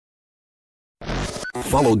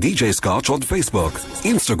Follow DJ Scotch on Facebook,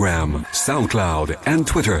 Instagram, SoundCloud, and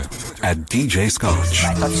Twitter at DJ Scotch.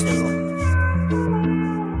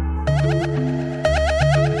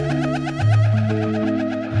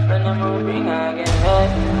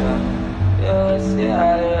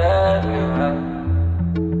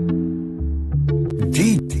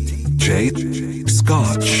 DJ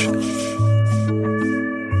Scotch.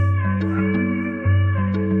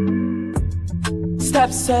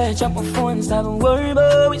 Stop search up my phone, stop and worry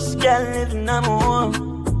about which girl living I'm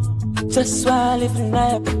on. Just while living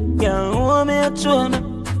life, girl, want me a chore,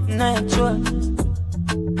 not a chore.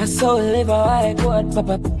 I saw live how I could,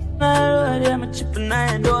 papa. I road, I'm a chip and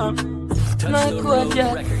I door. My court,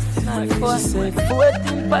 yeah, my boss said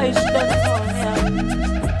 14 pies, she doesn't know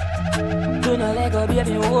me. Do not let go,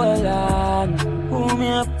 baby, hold on. Pull me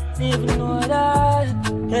up, even know that.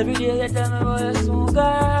 Every day you tell me about your soon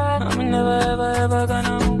gone. I'm never ever ever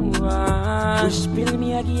gonna move on. Push pill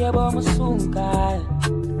me a give about my soon call.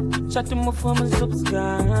 Chat to me for my soup's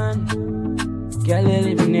gone. Girl, you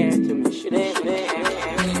live near to me, she ain't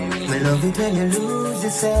there. Me love it when you lose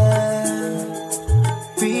yourself.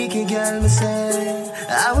 Freaky girl, me say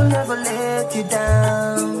I will never let you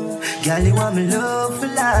down. Girl, you want me love for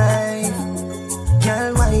life.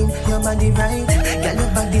 Girl, wine, your body right. Girl,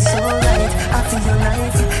 your body so right. I feel your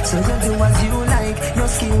life, so you do as you like. Your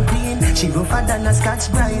skin clean, she rougher than a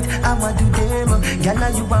Scotch bright. I want to them,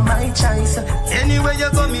 girl, you are my choice. Anywhere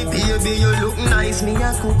you go, me baby, you look nice. Me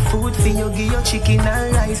a cook food for you, give you chicken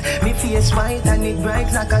and rice. Me face white and it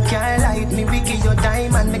bright like a car light. Me we give you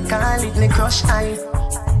diamond, me call it me crush ice.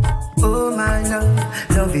 Oh my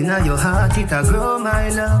love, loving on your heart, it a grow my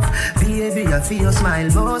love. Baby, I feel your smile,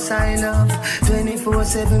 most I love.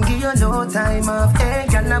 24/7, give you no time off. Hey,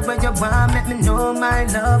 girl, now where you want, let me know my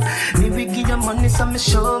love. Me we give you money, so me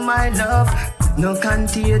show my love. No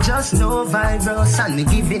contagious, no virus, and me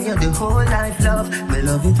giving you the whole life love. Me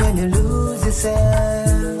love it when you lose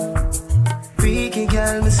yourself. Freaky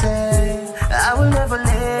girl, me say I will never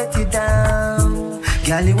let you down.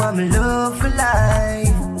 Girl, you want me love for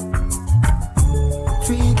life.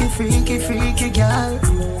 Freaky, freaky, freaky girl.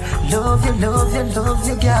 Love you, love you, love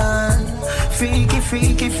you, girl. Freaky,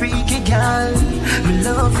 freaky, freaky girl. Me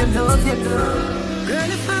love you, love you, love.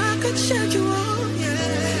 Girl, if I could shake you off,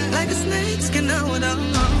 yeah, like a snake skin out of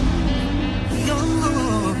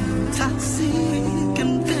your toxic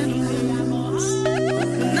and venomous.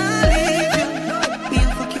 When I leave you, me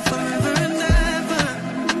and fuck you forever and ever.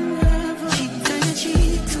 Cheat and you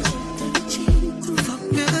cheat, fuck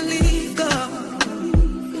me and leave go.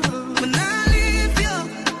 When I leave you,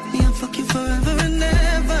 me and fuck you forever and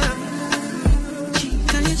ever.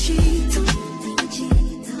 Cheat and you cheat,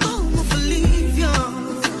 oh, I'm for leave you.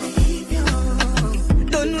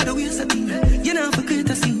 Don't know the ways I think, you know for create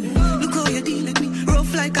a scene. Look how you deal with me,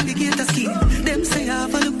 rough like alligator skin. Them say I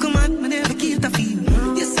have a look man, I never get a feel.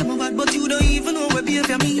 Yes, I'm a bad, but you don't even know what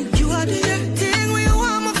behavior mean. You are the thing where you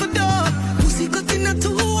want me for door. Pussy cut in a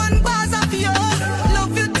 2-1 bars of you.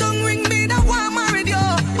 Love your tongue ring me, that want married you.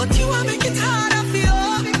 But you want make it harder for you.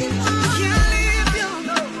 I can't leave you.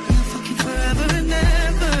 I'll fuck you forever and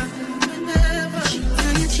ever. Cheat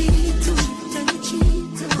and you cheat,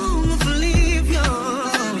 oh, I'm for leave you. I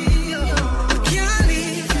can't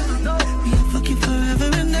leave you. I'll fuck you forever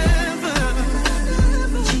and ever.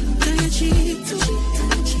 Cheat and you cheat,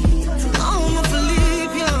 oh, I'm for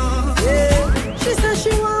leave you. She said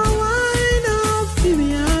she want wine up, give me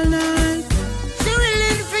all night. She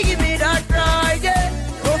willing to give me that ride, yeah.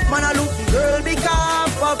 Rough man, I look the girl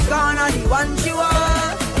because popcorn and the one she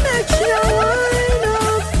want. Make sure wine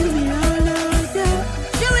up, give me all night, yeah.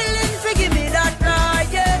 She willing to give me that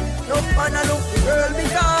ride, yeah. Rough man, I look the girl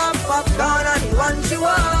because popcorn and the one she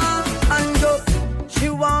want. And she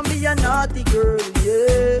want be a naughty girl,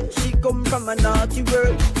 yeah. She come from a naughty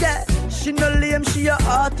world, yeah. She no lame, she a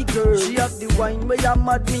hearty girl. She have the wine where you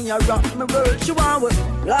mad me, a rock my world. She want work,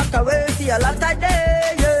 lock away for a lot of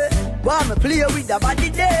day, yeah. Want me play with the body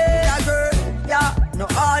day, a girl, yeah. No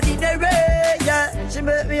ordinary, yeah. She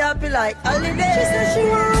make me happy like holiday. She said she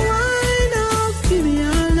want wine up, give me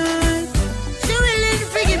all night. She willing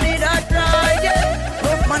to give me that ride, yeah.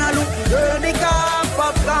 Rough man, I look the girl because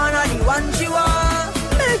popcorn and the one she want.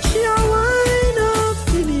 Make sure wine up,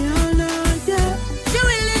 give me all night, yeah. She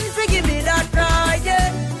willing to give me that ride, yeah.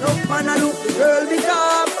 Rough man, I look the girl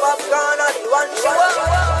because popcorn and the one she want.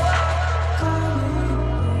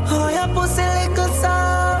 Oh, your pussy little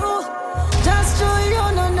sour, just so you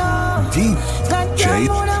know. DJ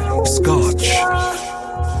Scotch.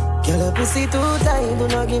 Girl, pussy too tight, do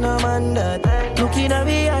not give no man that. Looking at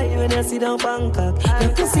me eye when you sit down Bangkok.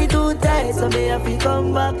 Your pussy too tight, so me have to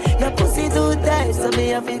come back. Your pussy too tight, so me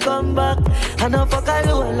have to come back. I know fuck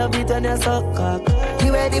alone, love it when you suck cock.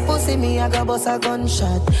 You ready pussy, me I got bust a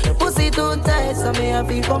gunshot. Your pussy too tight, so me have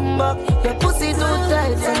to come back. Your pussy too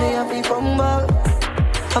tight, so me have to come back.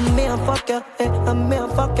 I'm me a fuck ya, I'm me a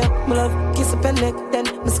fuck ya. My love kiss up your neck, then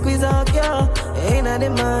me squeeze out ya. Ain't a the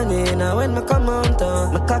money, now when me come on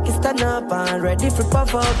town, my cocky stand up and ready for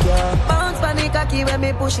puff up ya. Bounce panic cocky when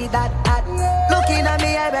me push it that hot. Looking at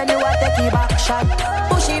me eye when you a take it back shot.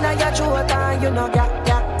 Pushing on your throat and you know yak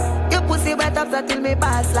yak. Your pussy wet up so till me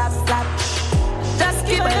pass slap slap. Just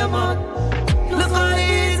keep your mouth. Look how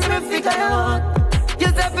easy me figure you out. You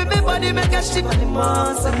say for me body make a shiver the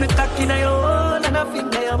most. And me cocky na your hole and a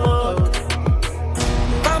finger your mouth.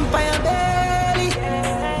 Vampire belly,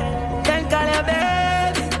 can call your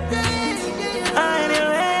baby. Are you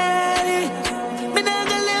ready? Me not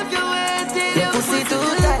gonna leave you waiting. Your pussy too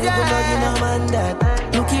tight, you not give no man that.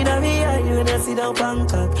 Looking at me eye when you sit down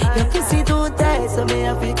Bangkok. Your pussy too tight, so me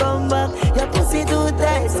have to come back. Your pussy too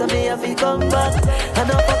tight, so me have to come back. I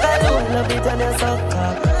know fuck I don't love it when you suck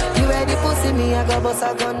up. You ready pussy, me I got bust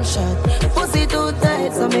a gunshot. Pussy too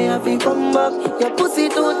tight, so me have to come back. Your pussy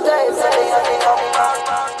too tight, so me have to come back.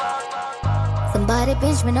 Somebody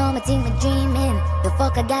pinch me, know me think me dreaming. The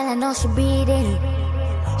fuck a gal, I know she breathing.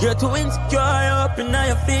 You're too insecure, up in all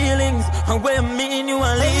your feelings. And when I mean you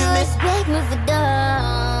want leave me. Respect me for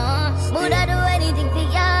done. Would I do anything for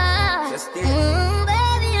ya?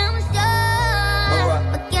 Baby, I'm sure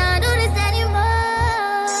I can't do this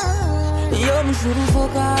anymore. Yo, me shouldn't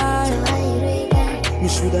fuck high. Me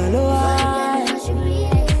shoulda low high.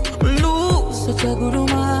 Lose such a good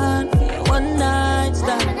woman. One night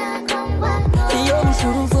stand. Yo, me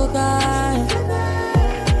shouldn't fuck high.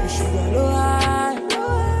 Me shoulda low high.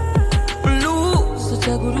 Lose such a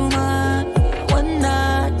good woman. One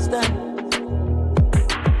night stand.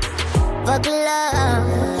 Fuck love,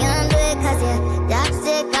 can't do it cause you're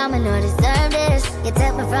toxic. I'ma not deserve this. You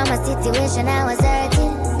took me from a situation I was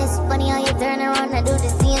hurting. It's funny how you turn around and do the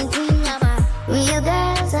same thing. I'm a real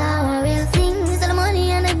girl, so I'm a real thing. It's all the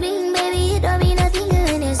money and the bling, baby, you don't mean nothing to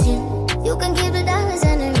anything. You can keep the dollars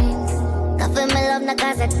and the rings. I feel my love, not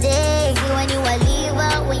cause I take you when you a leave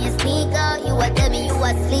out. When you sneak out, you a tell me you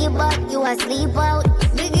a sleep out. You a sleep out.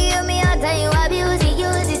 Biggie, you me out and you abuse it,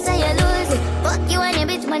 use it, so you lose it. Fuck you and your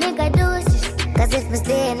bitch, my nigga do it. Cause if I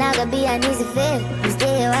stay, now gonna be an easy fit. You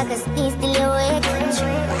stay, I can sneeze till you wake.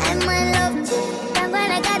 I'm in love too. I'm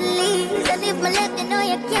gonna gotta leave. And if my left, you know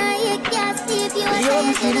you can't see if you are Yo,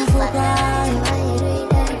 me shoulda fuck high.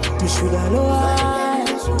 Me shoulda low high.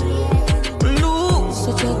 Lose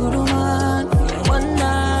such a good woman. One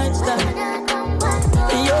night stand.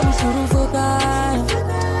 Yo, me shoulda fuck high.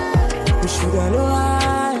 Me shoulda low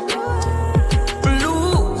high.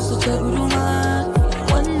 Lose such a good woman.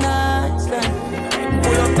 One night stand.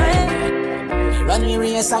 Pull up time. Run me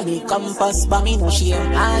race and the compass, but me no share.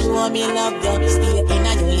 All who me love you, stay in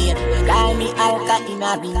a your lane. Call me Alka in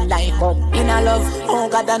a real life, but in a love, oh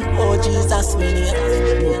God and oh Jesus, me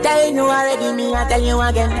name. Tell you already, me I tell you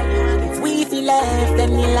again. If we feel left, then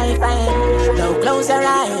me life I end. Now close your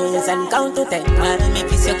eyes and count to 10. While me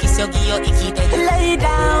kiss you, give you icky dead. Lay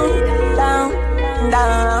down, down,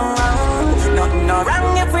 down. Nothing no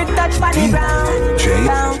wrong if we touch for the ground.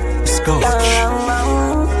 djscotch.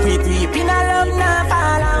 We deep in a love, now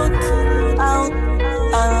fall out.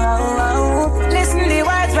 Listen, the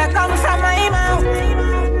words that come from my mouth.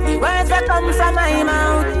 The words that come from my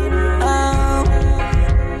mouth.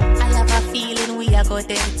 I have a feeling we are going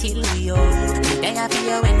till we own. They are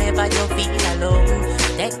here whenever you feel alone.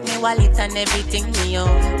 Take me wallet and everything me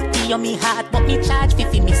own. Give me heart, but me charge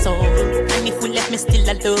 50 me soul. And if we left me still,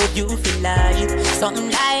 I love you feel like something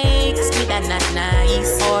like sweet and not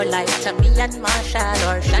nice. Or like Chammy and Marshall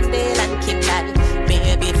or Chandel and Kim like.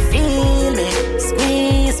 Baby, feel me,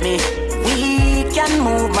 squeeze me. We can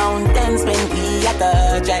move mountains when we are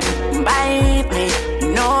touching. Bite me,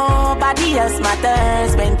 nobody else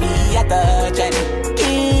matters when we are touching.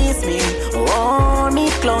 Kiss me, hold me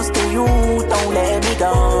close to you, don't let me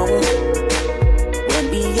go. When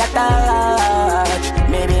we are touch,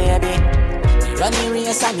 me baby. Run the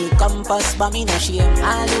race and me compass, but me no shame.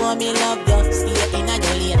 All who me love you, stay in a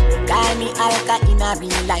your lane. Call me Alka in a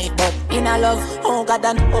real life, but in a love, oh God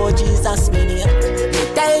and oh Jesus, me name. Me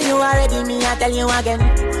tell you already, me I tell you again.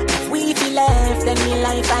 If we feel left, then me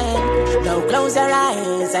life I end. Now close your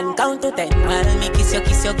eyes and count to 10. While me kiss you,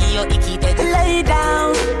 give you icky dead. Lay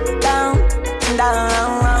down, down,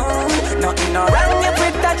 down. Nothing no wrong if we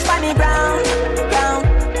touch funny ground. Down,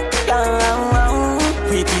 down.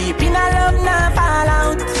 We deep in a love.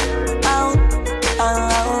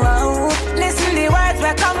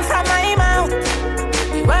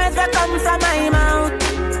 come from my mouth.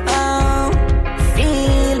 Oh,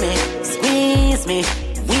 feel me, squeeze me.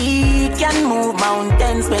 We can move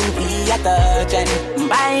mountains when we are touching.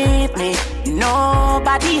 Bite me,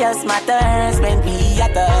 nobody else matters when we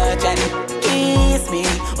are touching. Kiss me,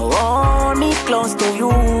 hold me close to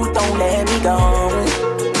you, don't let me go.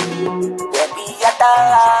 When we are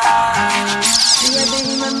touching. Baby,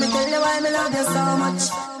 let me tell you why me love you so much.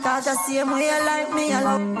 Cause the same way you like me, I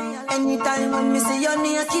love. Anytime when me see your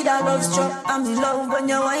naked, I love struck. I'm in love when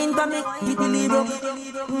you wine for me, it believe up.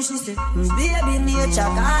 She said, baby, nature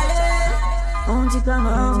calling. Won't you come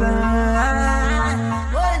over?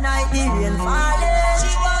 All night the rain falling. She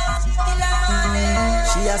wants till the morning.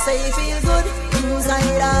 She a say it feel good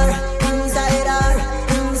inside her, inside her,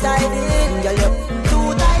 inside it. Girl, you too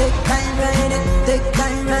tight. Take time, ride it, take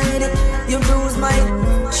time, ride it. You bruise my.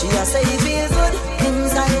 She a say it feel good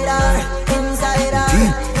inside her, inside her,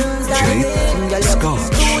 inside it. Girl, you too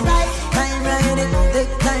tight. Time, ride it,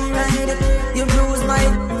 take time, ride it. You bruise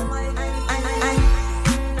my.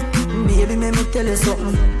 Baby, let me tell you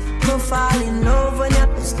something. Don't fall in love when you're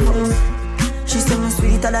close. She say me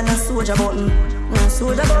sweeter than a soldier button. No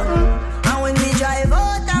soldier button. And when we drive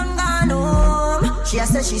out and gone home, she a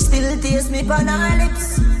say she still taste me on her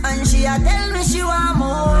lips. And she a tell me she want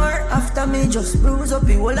more. After me just bruise up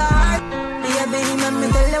the whole heart. Baby, let me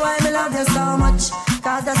tell you why me love you so much.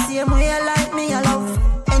 Cause the same way you like me, I love.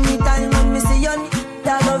 Anytime when me see you,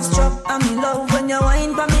 that love struck. I'm in love when you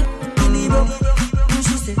wine for me. Believe up.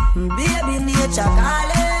 She said, baby, nature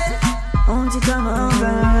calling. Won't you come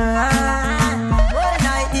over? All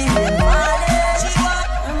night the rain falling.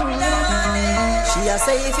 She a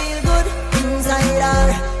say it feel good inside her,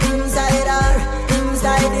 inside her,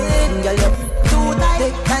 inside it. Girl, you too tight.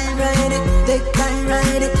 Take time, ride it, take time,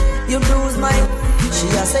 ride it. You bruise my. She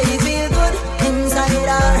a say it feel good inside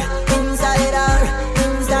her, inside her,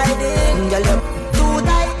 inside it. Girl, you too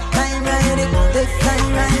tight. Time, ride it, take time,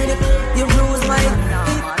 ride it. You bruise my.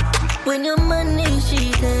 When your money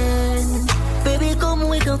cheating, baby, come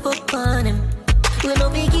we can fuck on him. We know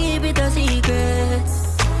we keep it a secret.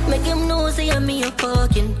 Make him know say I'm me a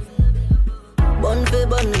fucking. Bun for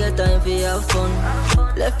bun, get time for your fun.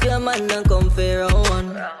 Left your man and come for round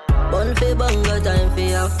one. Bun for bun, get time for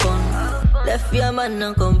your fun. Left your man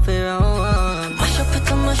and come for round one. Mash up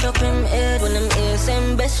it and mash up him head. When him ear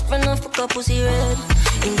same best friend and fuck a pussy red.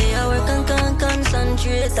 In the hour can't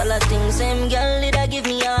concentrate. All the things same girl did I give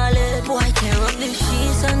me all it. Boy, tear up the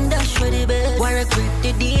sheets and dash for the bed. Why regret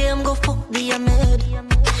the DM, go fuck the maid.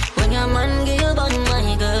 When your man give you back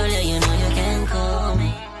my girl, yeah, you know you can call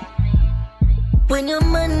me. When your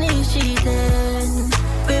man is cheating,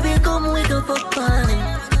 baby, come we can fuck on him.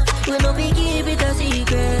 We know we keep it a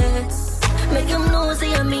secret. Make him know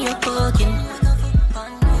say I'm me a fucking.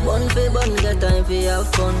 Bun for bun, get time for your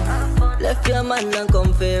fun. Left your man and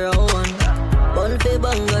come for round one. Bun for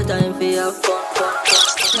bun, get time for your fun.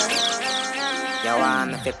 You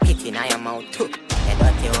want me for pity now your mouth too. You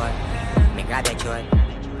dirty one, me grab your throat.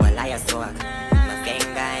 Well, I soak. My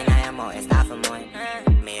finger in your mouth, it's not for more.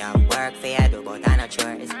 Me have work for you, do but I no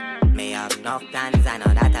chores. Me have enough plans, I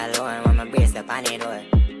know that alone. When my brace up on the door,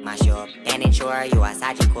 mash up, then ensure you a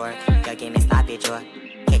Sagittarius core. You give me sloppy jaw.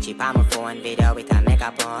 Catch it on my phone, video with a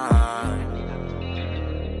makeup on.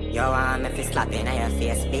 You want me fi slap in your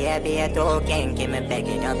face, baby, you too kinky, me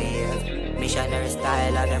begging you behave. Missionary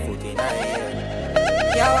style of your foot in your ear.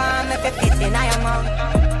 You want me fi fit in your mouth,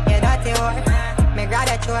 you dirty whore. Me grab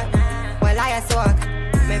your throat, well I a soak.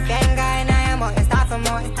 Me finger in your mouth, you start for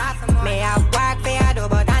more. Me have work for you do,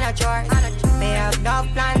 but I no chores. Me have no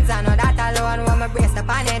plans, I know that alone. When me brace up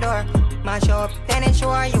on the door, mash up, then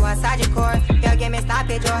ensure you a Sagittarius core. You give me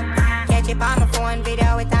sloppy jaw. Catch it on my phone,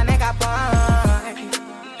 video with a makeup on.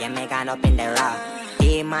 You make an up in the rock.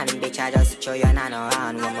 Demon bitch, I just show you none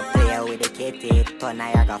around. When me play with the kitty, turn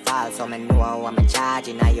Niagara Falls. So me know how I'm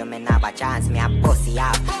charging. Now you me have a chance. Me a pussy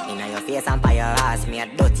up in your face and by your ass. Me a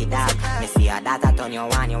dirty dog. Me see your data turn you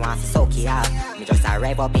on, you want to soak it up. Me just a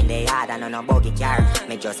rev up in the yard and on a buggy car.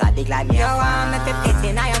 Me just a dig like me. You want me to fit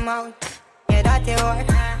in your mouth, you dirty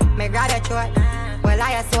whore. Me grab your throat, well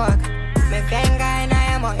I a soak. Me finger in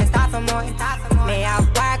your mouth, you start for more. Me have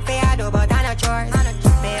work for you do, but I no chores.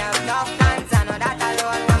 Me have no plans, I know that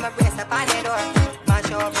alone. When me brace up on the door,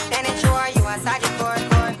 mash up, then ensure you a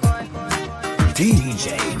Sagittarius core. DJ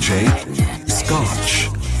Scotch.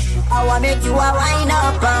 I wanna make you a wine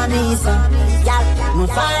up on me, son. Gyal, me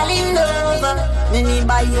fall in love. Me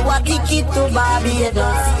buy you a ticket to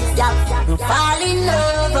Barbados. Gyal, me fall in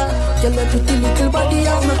love. Tell your pretty little body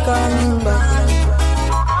how me coming back.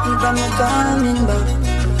 If I'm coming back,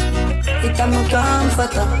 if I'm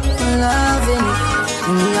comfortable, I'm loving it.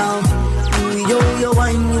 Now, Yo, you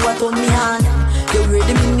wine, you a turn me on. You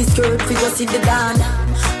ready me me skirt fi go see the dawn.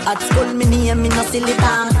 At school me name me no silly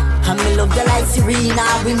down. And me love the like Serena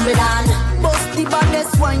Wimbledon. Bust the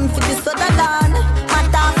baddest wine for the Sutherland.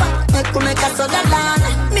 Make a Sutherland.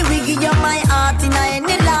 Me will give you my heart in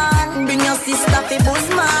any land. Bring your sister fi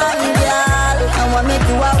Bushman, girl. I want me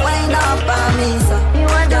to a wine up on me, so you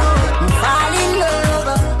want to fall in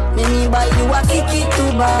love. Me buy you a ticket to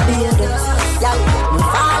Barbados. Yeah, me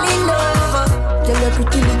fall in love. Tell your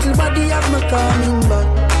pretty little body have me coming back.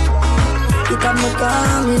 It have me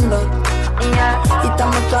coming back. Yeah, it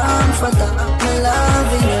have me comforter. Me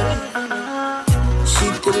loving you. She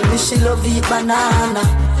tell me she love eat banana.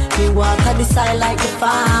 Me walk at the side like the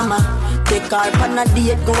farmer. Take her on a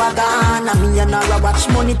date, go a Ghana. Me and her watch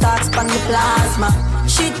money talks pan the plasma.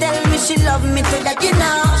 She tell me she love me to that, you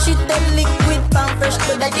know. She tell liquid pan fresh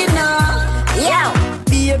to that, you know. Yeah,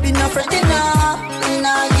 baby no fresh, you know.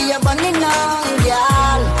 Nah, give you bunny now,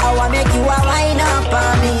 girl. I wanna make you a wine up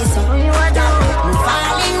on me, so you want to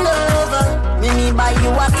fall in love. Me buy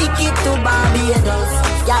you a ticket to Barbados.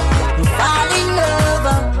 Yeah, me fall in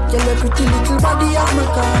love. Tell your pretty little body have me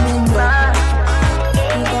coming back.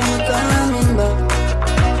 It have me coming back.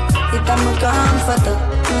 It have me comforter.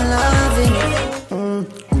 I'm loving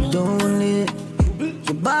it. Don't it.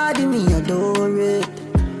 Your body me adore it.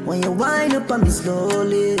 When you wind up on me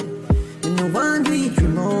slowly. You know one do it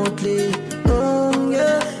remotely. Oh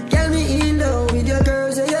yeah. Get me in love with your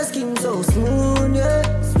girls and your skin so smooth, yeah.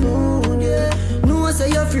 Smooth, yeah. No one say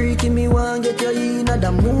you're freaking me, want get you in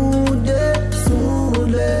the mood, yeah.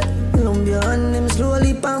 Smoothly. Lump your hand them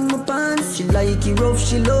slowly pan my pants. She like it rough,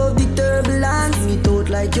 she love the turbulence. Me thought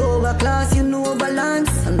like yoga class, you know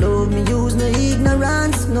balance. And love me use no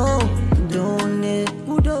ignorance, no. Don't it.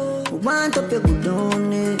 Want up your good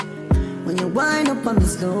on it. When you wind up on me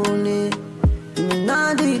slowly. You may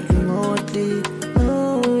not do it remotely.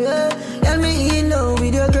 Oh yeah. Tell me in love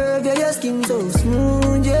with your curve, yeah, your skin so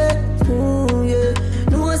smooth, yeah. Smooth, yeah.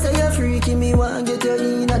 No one say you're freaking me, want get you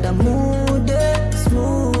in the mood, yeah.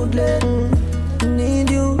 Smoothly. Need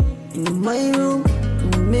you in my room.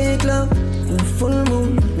 Make love in full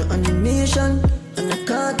moon. No animation and a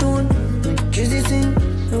cartoon. No juicy scene.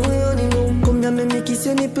 No way on the moon. Come here, me kiss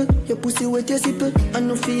your nipple. Your pussy wet, your sipple. I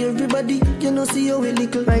know for everybody. You know see your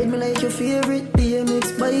little. Ride me like your favorite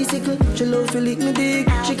BMX bicycle. She love to lick me dick.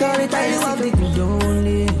 She call it icicle. Good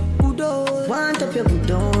only. Want up your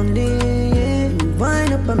good only. Yeah.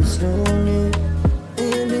 Wind up on me slowly.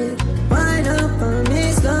 Baby, wind up on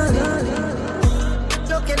me slowly.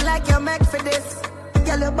 Looking like you're made for this.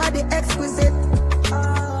 Girl, your body exquisite.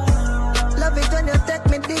 Love it when you take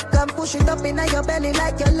me dick and push it up in your belly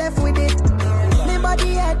like you're left with it. Me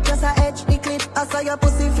body head just a edge the clip. I saw your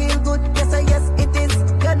pussy feel good. Yes, yes, it is.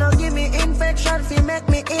 You know give me infection, feel make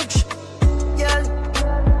me itch. Girl,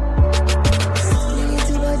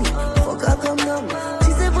 little body, fuck her come down.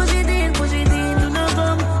 She say push it in, do not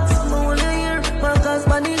come. Someone wanna hear, because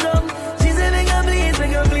money come. She say make you please,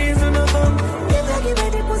 do not come. If you give me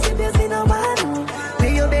the pussy, baby, no man.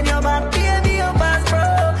 Lay you bend your back, baby, your pass, bro.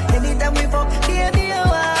 Anytime we fuck, baby, you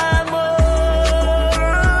want more.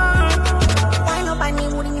 Wind up on me,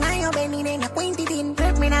 wooding in your belly, then you point it in.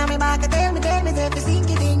 Grip me now, me back, tell me, say if you sink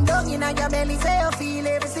it in. Dog in your belly, say you feel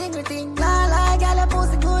every single thing. La la, girl, your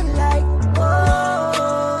pussy good like.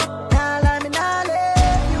 Oh, nah, let me not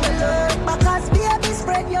let you alone. Because baby,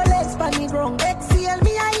 spread your legs for me ground. Exhale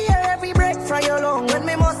me, I hear every breath from your lung. When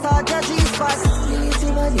me must start your cheese fast.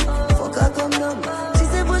 Little body, fuck her come down. She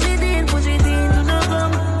say push it in, do not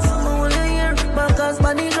come. Someone wanna hear, because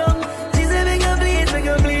money drum. She say make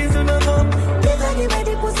you please, do not come. If I give me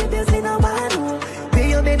the pussy, baby, no man. Pay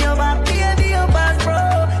you bend your back, baby, your pass, bro.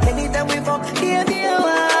 Anytime we fuck, baby, you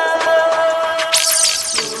want.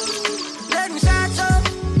 Let me shut up.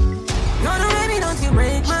 No, no, baby, don't you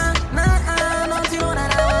break my nah, don't you know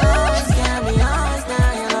that I always can be honest.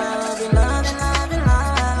 Now you love, you love, you love, you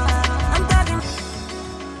love. I'm talking.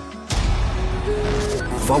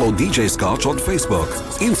 Follow DJ Scotch on Facebook,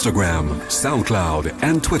 Instagram, SoundCloud,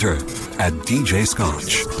 and Twitter at DJ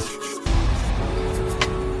Scotch.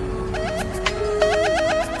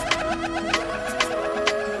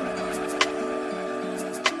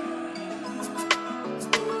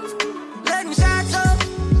 Let me shut up.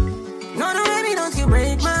 No, no, baby, don't you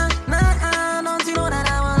break my nah, don't you know that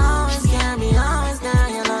I will always can be honest. Now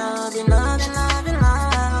you love, you love, you love, you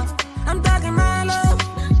love. I'm talking my love.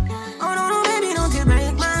 Oh no, no, baby, don't you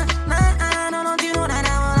break my nah, don't you know that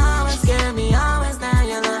I will always can be honest. Now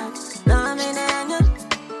you love me, then you.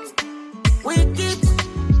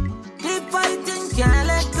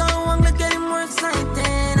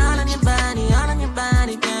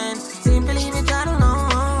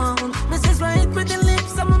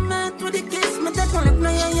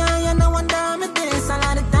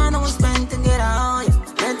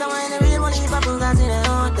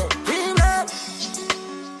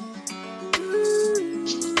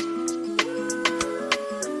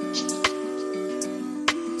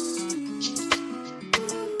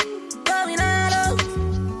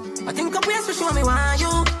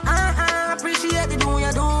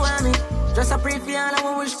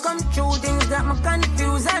 I wish come true. Things got me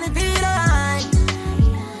confused and it feel like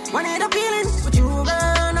one end up feeling with you, girl.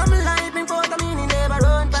 I'm life before the meaning never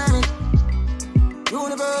run by me.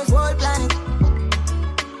 Universe, world, planet.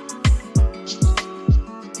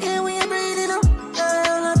 Yeah, we are breathing up.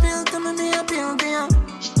 Girl, I feel to me, I feel to you.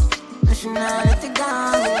 I should not let it go,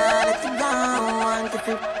 not let it go. Want to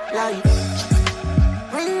feel like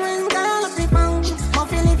ring, girl, up the phone. More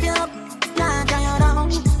feel if you up, not turn you down.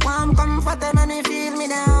 Warm, comfortable, and you feel me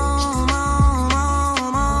down.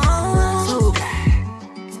 So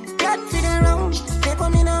get to the round. They put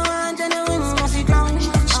me down, and the winds must be ground.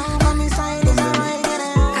 I'm coming side, is alright, get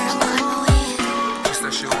it. She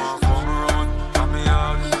said she want come around, and me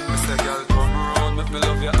hard. Me say, girl, come around, make me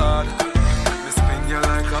love you hard. Me spin you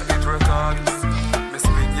like a hit record. Me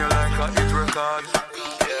spin you like a hit record.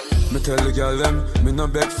 Me tell the girl them, me no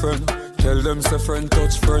beg friend. Tell them say friend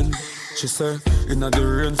touch friend. She say, inna the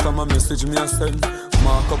rain from a message me a send.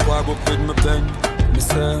 Mark up her book with me pen. Me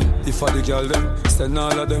say, if I the girl them, send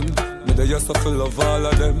all of them. Me they just full love all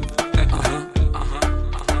of them.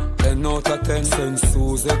 10 out of 10, send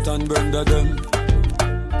Suzette and Brenda them.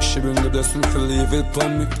 She bring the blessing for leave it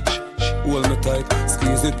pon me. Hold me tight,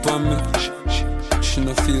 squeeze it pon me. She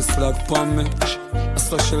no feel slag pon me.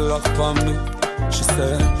 So she lock pon me. She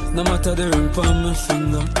say, no matter the ring pon my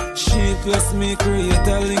finger. She plus me create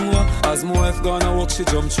a lingua. As my wife gonna walk, she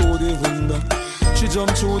jump through the window. She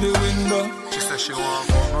jump through the window. She say she want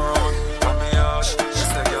come around, from me yard. She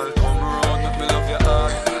say, girl, come around, make me love your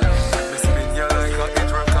heart. Me spin you like a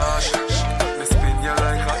hit record. Me spin you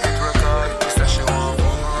like a hit record. She say she want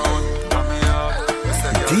come around, from me yard. Me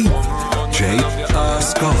say, girl, come around, make me love your heart.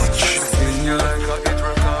 Scotch. Me spin you like a hit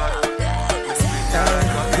record. Me spin you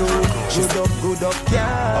like a hit record. Good up,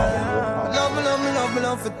 yeah.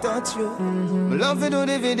 Love for touch you. Love to do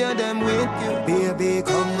the video them with you. Baby,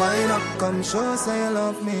 come wind up, come show say you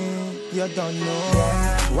love me. You don't know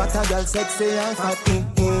what a girl sexy and fat.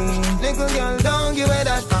 Little girl, don't give it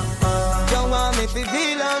that. You want me to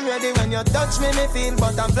feel I'm ready. When you touch me feel,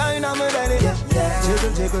 but I'm blind, I'm ready.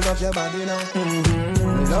 Jiggle up your body now.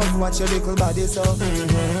 Love watch your little body so.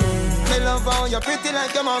 Me love how you're pretty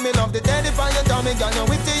like your mommy. Love the daddy for your tummy. Girl, you're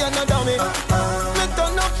witty and you're dummy. Me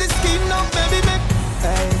turn up the scheme now, baby, make.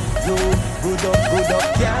 Hey, you, good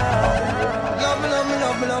up, yeah.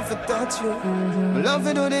 Love to touch you. Love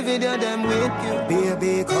to do the video them with you.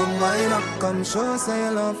 Baby, come wind up, come show say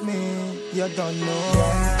you love me. You don't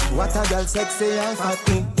know what a girl sexy and fat.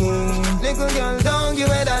 Little girl, don't give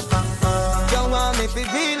it that. You want me to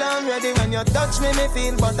feel I'm ready. When you touch me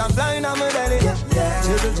feel, but I'm blind, I'm ready.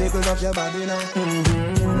 Jiggle up your body now.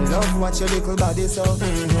 Love watch your little body so.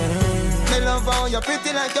 Me love how you're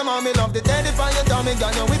pretty like your mommy. Love the daddy for your tummy.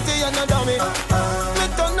 Girl, you're witty and you're dummy. Me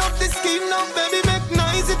turn up the scheme now, baby, make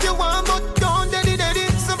nice if you want. But don't daddy.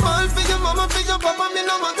 So fall for your mama, for your papa. Me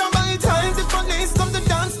no matter by time the police come to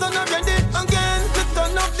dance, done already. Again, me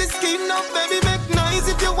turn up the scheme now, baby, make nice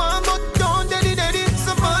if you want. But don't daddy.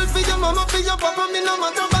 So fall for your mama, for your papa. Me no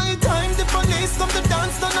matter by time the police come to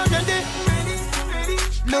dance, done already.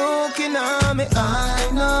 Looking at me, I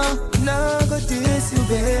know, not go diss you,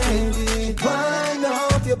 baby. Wind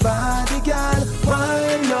up your body, girl.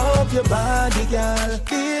 Wind up your body, girl.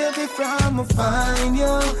 Baby, from a find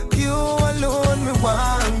you, you alone me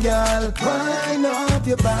one, girl. Wind up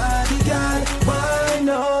your body, girl. Wind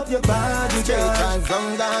up your body, girl. Straight and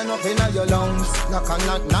down, down up in your lungs. Knock on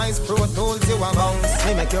that nice Pro Tools you a bounce.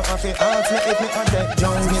 Me make you happy, ask me if me a dead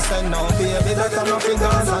Jones. Me say no, baby, that I'm up in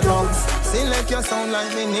guns and lungs. Select your sound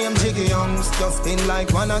like me name Jiggy Youngs. Just spin like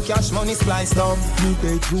one of cash money spliced up. Me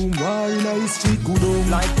bedroom wine, I street good home.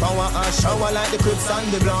 Like power and shower like the Crips and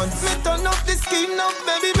the Bloods. Me turn up the scheme now,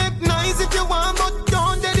 baby, make nice if you want. But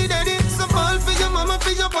don't daddy. So fall for your mama,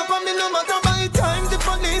 for your papa. Me no matter by time the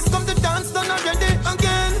police come to dance, done already.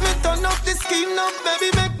 Again, me turn up the scheme now,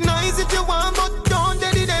 baby, make nice if you want. But don't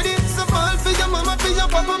daddy. So fall for your mama, for your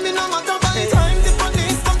papa. Me no matter by time the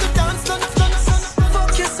police come to dance, done.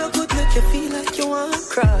 Fuck you so good, make you feel like you want to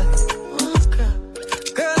cry.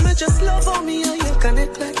 Girl, me just love how me and you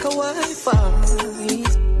connect like a Wi-Fi.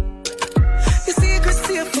 Your secret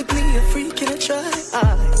safe with me, a freak in a try.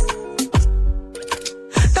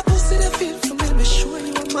 That pussy that feel for me sure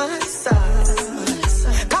you on my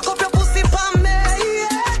side. Cock up your pussy pa me,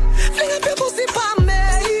 yeah. Fling up your pussy pa me,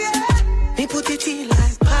 yeah. Me put it in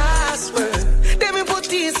like password. Then me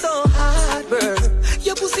put it so hard, bro.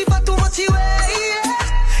 Your pussy for too much away, yeah.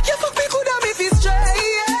 You fuck me good and me feel straight,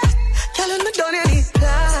 yeah. Girl, me done any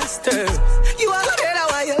plaster. You are the better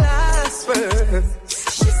while you last for.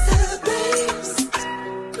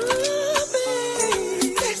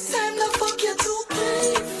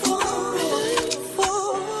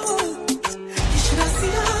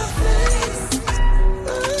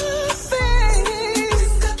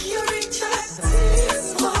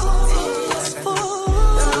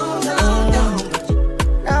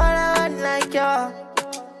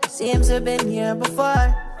 been here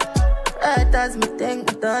before. Right as me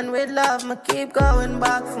think me done with love, me keep going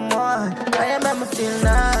back for more. I remember feel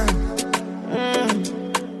now.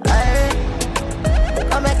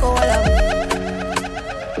 I make a wall of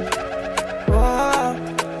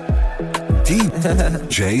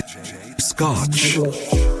DJ Scotch.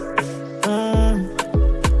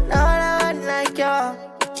 Not one like you.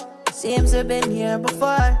 Seems we've been here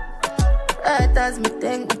before. Right as me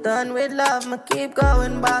think me done with love, me keep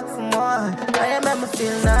going back for more. I remember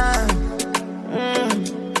feel now.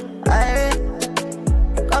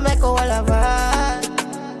 I make a wall of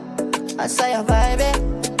I saw your vibe,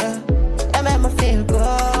 yeah. I make me feel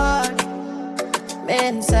good. Me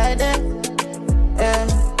inside it, yeah.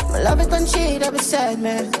 I love it when she there beside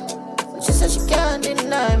me. But she said she can't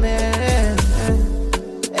deny me, yeah.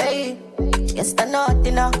 Hey, guess that's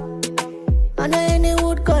nothing now. I know any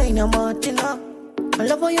wood going on mountain now. I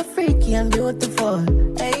love how you're freaky and beautiful.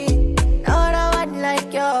 Hey, not one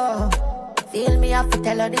like you. Feel me, I have to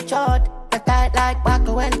tell her the truth. I tight like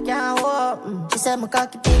buckle when it can't walk. She said my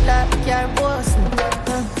cocky big like me can't boast.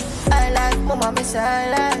 I like mama, miss I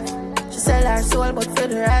like. She sell her soul but for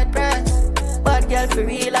the right price. Bad girl for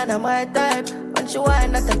real and I'm my type. When she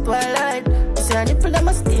whine at the twilight, she say her nipple them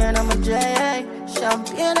a stay and I'm a dry eye.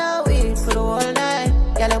 Champagne and weed for the whole night.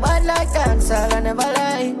 Girl, I'm bad like Dancehall, I never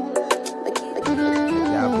lie. You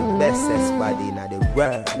have the bestest body in the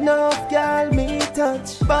world. No girl me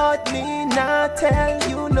touch, but me not tell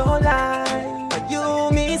you no lie.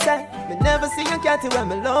 You me say, me never see a cat when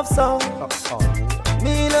me love so.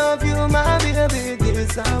 Me love you, my baby, this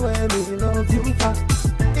is how me love you.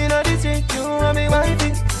 In the street, you and me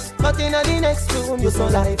wifey, but in the next room, you so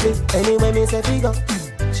lively. Anyway, me say figure,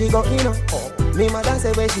 she go in up. Me mother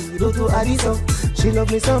say where she do to Addison. She love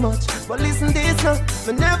me so much, but listen this now.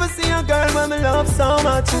 Me never see a girl when me love so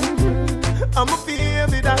much. I'm a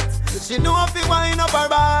baby that she know if you wind up her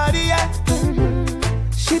body, yeah.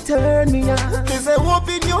 She turn me on. She say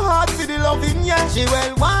open your heart for the loving, yeah. She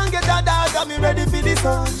well one get a dog, got me ready for this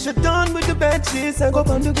song. She done with the bed, she say go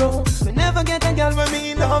on the ground. Me never get a girl when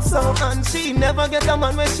me love so, and she never get a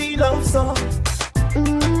man when she love so.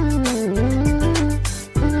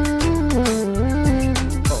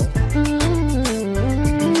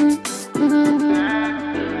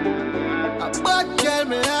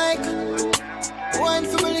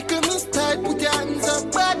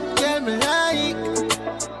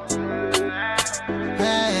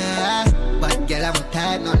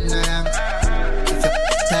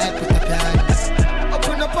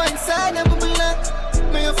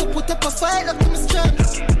 Fight up to my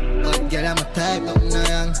strength. But girl, I'm a type, nothing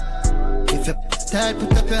wrong. If you're tight,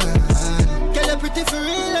 put up your hand. Girl, you're pretty for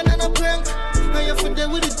real and I'm a prank. When you're for there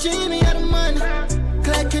with a Jimmy and a man.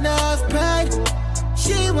 Like you have pride.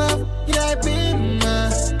 She want you like me,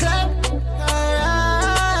 man. Clap,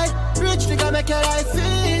 alright. Rich nigga make your life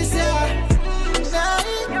easier.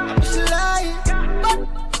 I'm just lying, but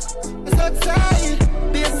it's outside.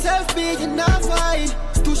 Be yourself, be enough wide.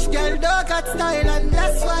 Tush girl, dog got style and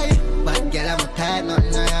that's why. But girl, I'm a type,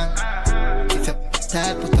 nothing wrong. If you're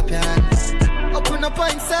tight, put up your hand. Open up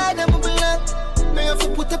inside, I'm a blood. May have to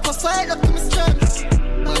put up a fight up to my strength.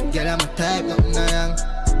 But girl, I'm a type, nothing wrong.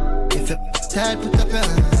 If you're tight, put up your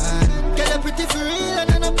hand. Girl, I'm pretty for real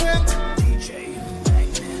and I'm a prank.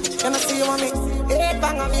 Can I see you on me? 8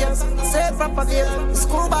 bang of years, say proper years.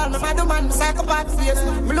 Screwball, my madman, my psychopath face.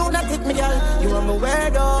 Me lunatic, me girl, you are my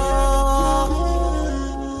weirdo.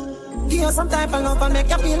 Give you some type of love and make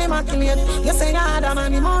you feel immaculate. You say you're the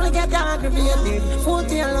man, you only get aggravated. Full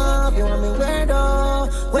to your love, you want me weirdo,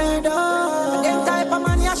 weirdo. Them type of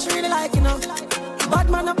man, yeah, she really like, you know. Bad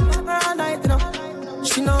man up all night, you know.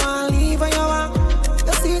 She know I'll leave when you want.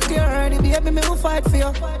 You see it clear, the baby, me will fight for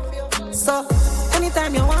you. So,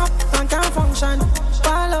 anytime you want, man can function.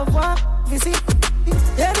 All of what, visit.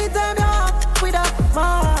 Anytime you want, with a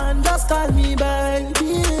man, just call me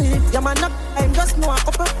baby. Yeah, man, up, I'm just know a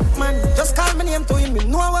couple. Man, just call my name to him, he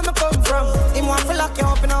know where me come from. Him want to lock you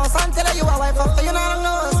up in the house and tell you a wife after you know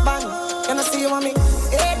no husband. Can I see you on me?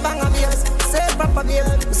 8 bang of years, say proper babe.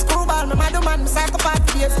 Me screwball, me madman, me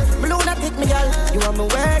psychopath face. Me lunatic, me girl, you are my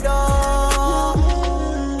weirdo.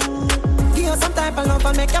 Give you some type of love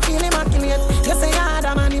and make you feel immaculate. You say you're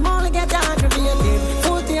the man, him only get aggravated.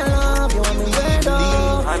 Full to your love, you are my weirdo.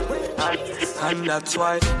 And that's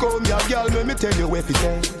why, come here girl, let me tell you what it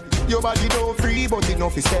is. Your body don't free, but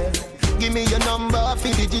enough is sell. Give me your number for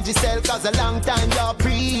the djscotch, cause a long time you're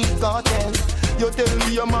pre-cartel. You tell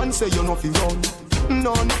me your man say you know fi run.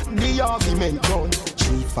 None, the argument done.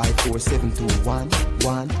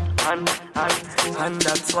 1-3-5-4-7-2-1-1. And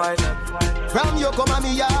that's why From you come on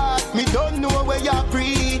me yard, me don't know where you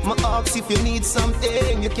breathe. Me ask if you need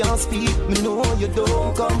something, you can't speak. Me know you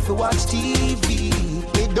don't come for watch TV.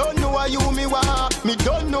 Me don't know what you me want, me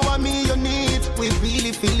don't know what me you need. We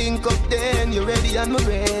really feeling up then, you ready and me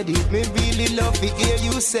ready. Me really love to hear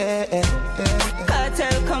you say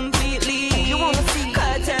Cartel completely. You wanna see?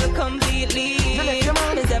 Cartel completely. Me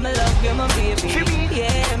say me love you, my baby.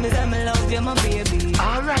 Yeah, me say me love you, my baby.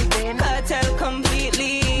 Alright then. Cartel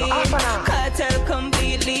completely. Cartel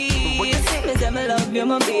completely. Me say me love you,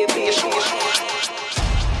 my baby.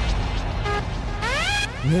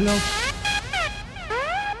 Me love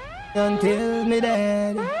until me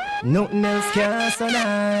dead. Nothing else can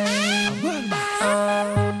survive.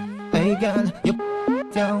 Hey girl, you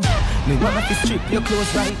down. Me want to strip your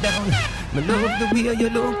clothes right down. Me love the way you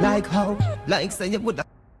look like how, like say you woulda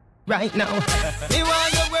right now. Me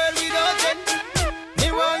want your world without end.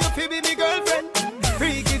 Me want you to be me girlfriend.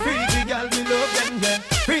 Freaky, freaky girl, me love them, yeah.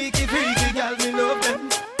 Freaky, freaky girl, me love them.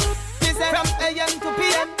 Me say from AM to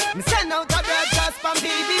PM. Me send out a broadcast from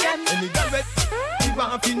BBM. Any girl wet, me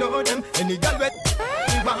want to know them. Any girl wet,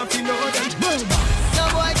 me want to know them. No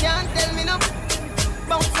boy can't tell me no.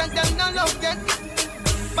 Bounce and them no love yet.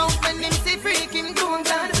 Bounce when him see freak him doing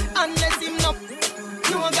God. Unless him no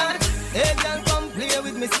God. Hey girl come play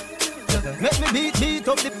with me. Make me beat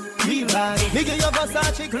up the real bag. Me give you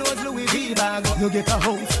Versace clothes, Louis V bag. You get a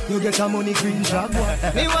house, you get a money green job.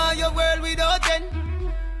 Me want your world without end.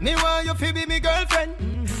 Me want you to be me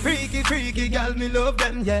girlfriend. Freaky, freaky girl, me love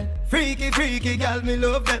them, yeah. Freaky, freaky girl, me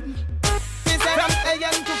love them. Me say from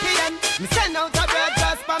AM to PM. Me send out a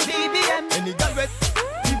broadcast from BBM. Any girl wet,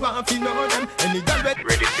 me want to know them. Any girl wet,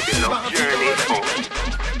 ready for the long journey home.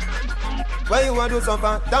 Why you want to do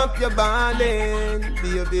something? Dump your ballin',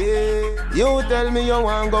 baby. You tell me you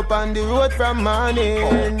want go on the road from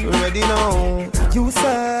morning. Ready now? You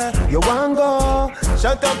say you want go.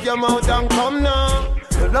 Shut up your mouth and come now.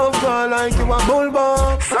 You love girl like you a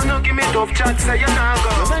bullbuck. So no give me tough chat, say you not go.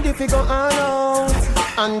 You ready fi go all out,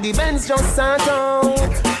 and the Benz just sat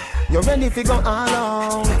out. You ready fi go all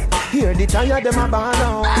out. Hear the tire them a ball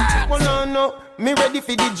out. Well no, me ready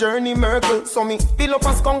for the journey Merkel. So me fill up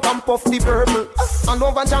a skunk and puff the purple. And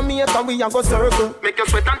over Jamaica we a go circle. Make you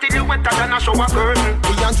sweat until you wetter than a shower curtain.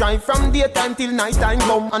 We a drive from daytime till night time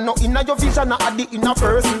come. And no inna your vision, not at the inner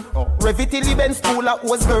person. Rev it till the Benz school a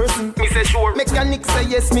was person. Me say sure. Mechanic say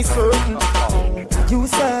yes, me certain. You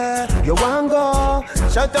say you want go.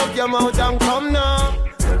 Shut up your mouth and come now.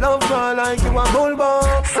 Love girl like you a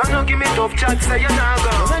bullbuck. So no give me tough chat, say you not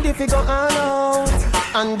go. You ready fi go all out,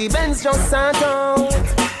 and the Benz just sat out.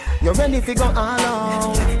 You ready fi go all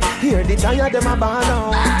out. Hear the tire them a ball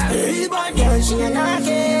out. Hey, bad girl, she a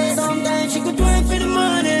knocky. Sometimes she could work for the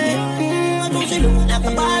money. I don't she look like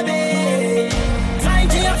a Barbie. Flying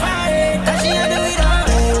to your fire, cause she a do it all.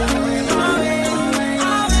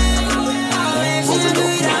 She a do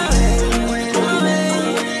it all.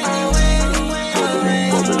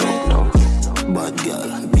 Bad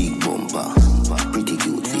girl, big bumper, pretty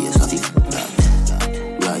cute face, have it that.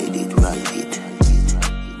 Ride it,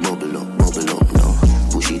 bubble up now.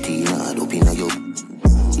 Push it in hard up in a your.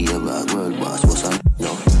 Here bag world boss, what's on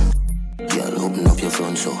now? Girl, open up your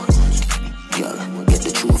front so. Girl, get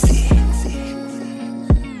the trophy.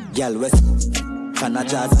 Gyal West, Fana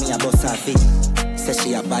jazz me a boss her feet. Say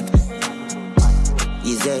she a bad.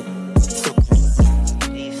 Easy. So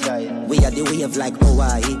we are the wave like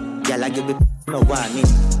Hawaii. Gyal I give me no warning.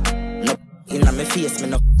 No inna me face me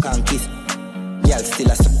no can kiss. Gyal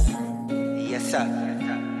still a yes sir.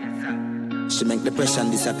 She make depression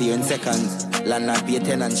disappear in seconds. Land not be a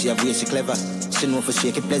tenant, she have way she clever. She know for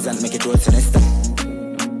shake it pleasant, make it roll sinister.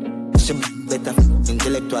 She better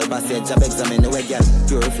intellectual passage, job examine the way girl.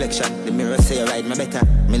 Pure reflection, the mirror say you ride me better.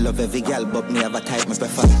 Me love every girl, but me have a type me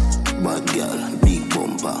prefer. Bad girl, big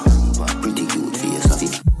bumper, pretty cute face, have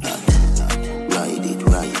it that. Ride it,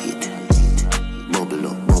 bubble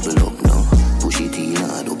up now. Push it in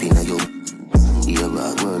hard up in a your. Here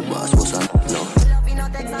bag world boss, what's on now?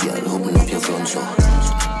 Girl, open up your front so.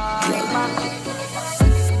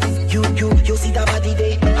 You see that body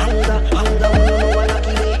day. Hunger, no one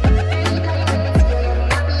lucky day.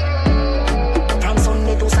 From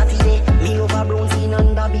Sunday to Saturday, me over bronze in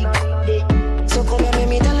under big day. So come here,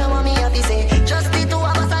 me tell you what me have to say.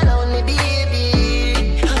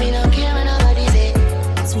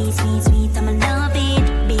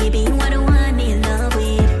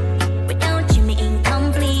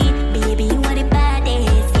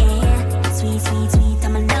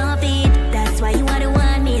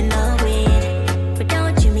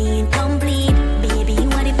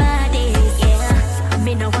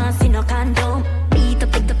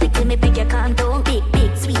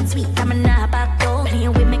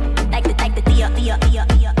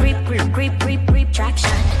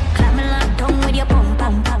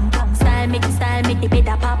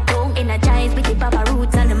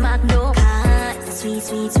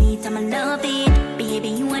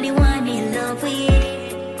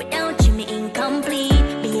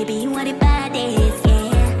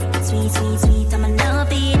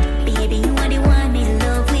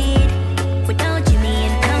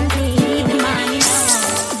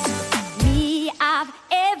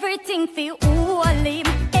 everything for all him.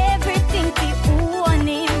 Everything for own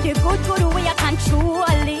him. The good way I control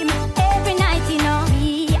him. Every night, you know,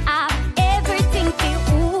 me have everything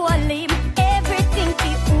for all him. Everything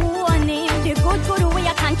for own him. The good way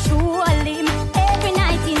I control him. Every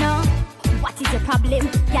night, you know. What is your problem,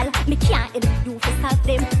 y'all? Me can't help you for solve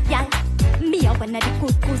them, y'all. Me a one of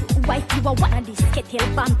the good wife. You are one of the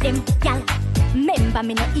skettle bomb them, y'all. Remember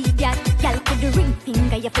me no idiot, y'all. Put the ring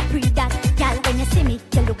finger, you fi pre that, y'all. When you see me,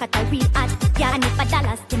 you look at a real ad, y'all. And if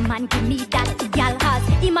 $1, the man give me that, y'all. Cause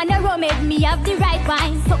him and a rum made me have the right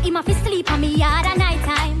wine. So him have to sleep on me hard at night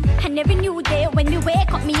time. And every new day when me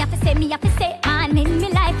wake up, me have to say, man in me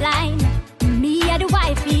lifeline. Me a the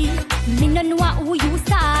wifey, me no know who you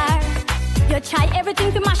are. You try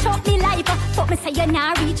everything to mash up me life, but me say you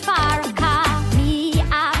not reach far. Cause me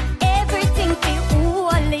have everything for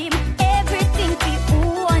all him. Everything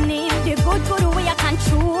for own him. The good way I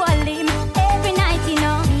control him. Every night, you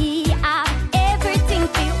know. Me have everything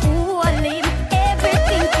for all him.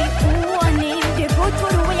 Everything for own him. The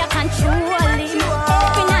good way I control him.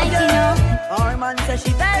 Every night, you know. Our man says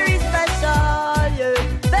she very special, yeah,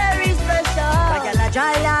 very special. Like a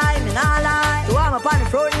dry line, and all lie. So I'm up on the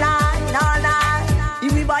front line, all night.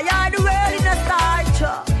 If we buy all the world in a starch,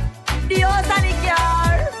 the house and the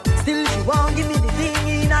car. Still she won't give me the thing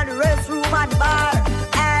in the restroom and the bar.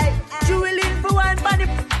 Hey, she willing for one body,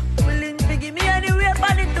 willing to give me anywhere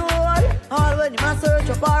for the tool. All when you must search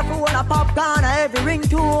a bar for one a popcorn or every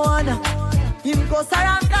ringtone. Him go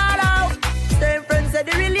around call out. Same friends said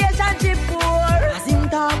the relationship poor. As him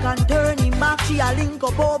talk and turn him back, she a link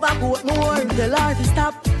up over court more. Tell her to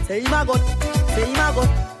stop. Say him a go, say him a go,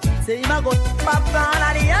 say him a go. Popcorn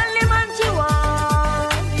are the only man she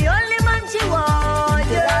want, the only man she want.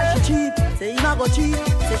 Tell her she cheap. Say him a go cheap.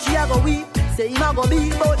 Say she a go weep. Say him a go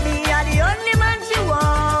beat. But me a the only man she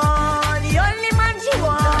want, the only man she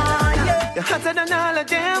want. Yeah. You're hotter than all of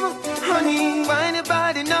them, honey. Why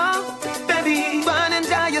anybody know, baby? Wanna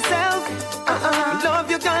enjoy yourself.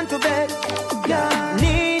 Love you gone to bed. Yeah,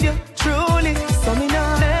 need you truly. So me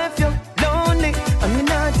not left you lonely, and me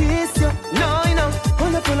not diss you. No, you know,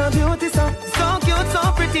 full of beauty, so cute,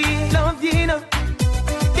 so pretty. Love you, know.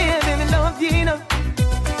 Baby, me love you, know.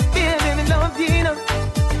 Baby, me love you, know.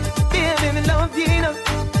 Baby, me love you, know.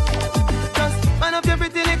 Just man up your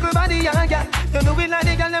pretty little body, yeah, yeah. You know we like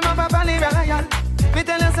the girl, them have a valley royal. Me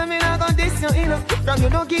tell you something, I gon' diss you, you know. From you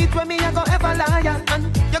no get when me, I gon' ever lie.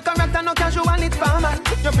 And your character no casual, it's formal.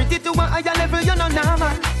 You're pretty to a higher level, you're not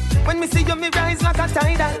normal. When me see you, me rise like a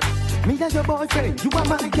tidal. Me and your boyfriend, you are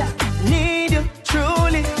my girl. Need you,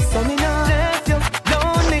 truly. So me not left you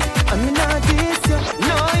lonely, and me not diss you.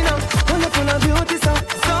 No, you know, full of beauty, so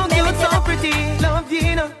cute, so pretty. Love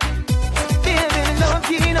you, know. Baby, me love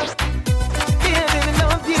you, know. Baby, me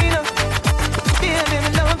love you, know. Baby, me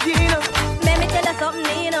love you, know. Let me tell you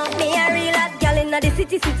something, you know. Me a real hot girl in the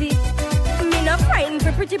city. Me no friend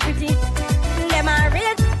for pretty. Them a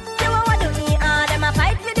real, they want to me. Them a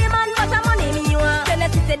fight for the man, but the money me want. Then they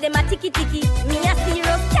say them a ticky. Me a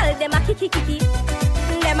serious girl, them a kiki.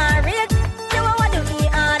 Them a real, they want to me.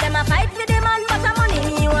 Them a fight for the man, but the money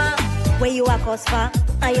me want. Where you a cuss for,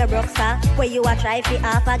 and you broke sir. Where you a try fi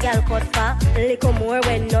half a girl cut for. Little more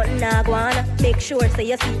when nothing a go on. Make sure so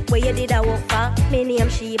you see where you did a work for. Me name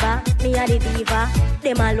Sheba, me a the diva.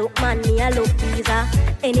 Them a look man, me a look teaser.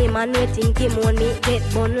 Any man we think him on me get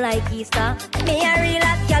bun like Easter. Me a real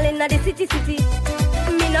hot girl in the city.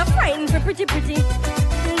 Me no friend for pretty.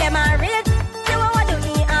 Them a real, they want to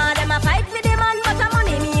me. Them a fight for the man, but the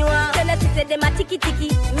money me want. Then they say them a ticky.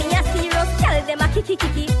 Me a serious girl, them a kiki.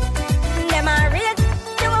 Them a real,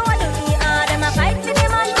 they want to me. Them a fight for the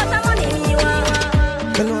man, but the money me want.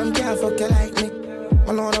 Me know I'm can't fuck you like me.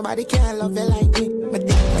 Me know nobody can love you like me. Me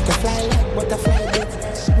dick make you fly like butterfly dick.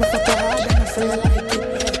 Me fuck you hard and I feel you like it.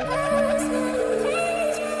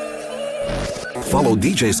 Follow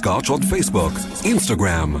DJ Scotch on Facebook,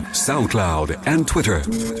 Instagram, SoundCloud, and Twitter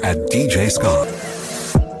at DJ Scotch.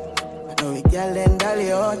 Now we Gyal and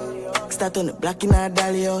Dolly out. Start on the black in our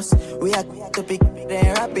Dolly house. We are to pick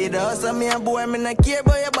then rapid house. And me a boy, me not care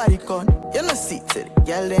about your body con. You know see to the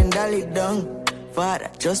Gyal and Dolly down. Father,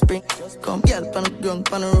 just bring, come Gyal pan the ground,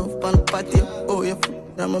 pan the roof, pan the patio. Oh, you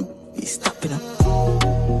I'm a be stopping up.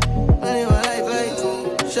 I live a life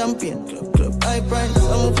like champagne, club, high price.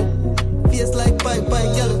 I'm a face like pipe,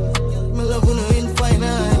 Gyal. Me love you no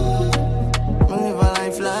infinite. Me live a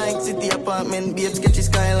life like city apartment, babes, sketchy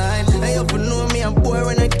skyline. I hope you know me, I'm poor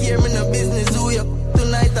when I care, me no business. Who you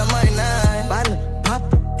tonight am my night. Bottle, pop,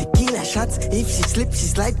 tequila shots. If she slip, she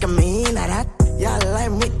slide, come in at that. Y'all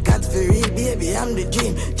I'm with God for real, baby, I'm the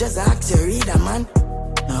dream. Just ask you read a man.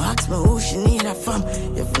 Now ask me who she need her from.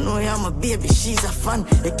 If you know I'm a baby, she's a fan.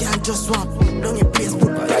 You can't just walk down your place,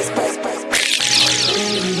 put spice.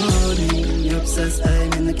 Baby, holy, obsessed,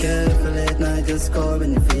 I'm in the careful late night, just call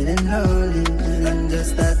when you're feeling lonely. And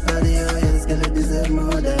just that body, oh yes, girl, it deserve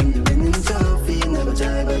more than the winning trophy. Never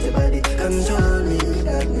try, but your body control me.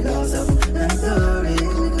 Got me lost up and glory.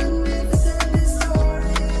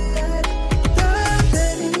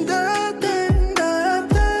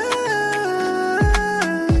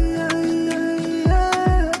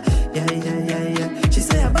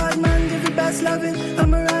 Loving,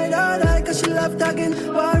 I'm a ride all night, cause she love tagging.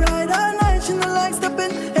 Why ride all night, she no like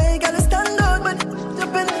stepping. Hey, gotta stand out, but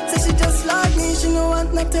jumping. Say she just like me, she no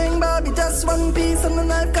want nothing, Bobby, just one piece on the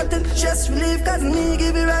knife cutting. Stress relief, cause me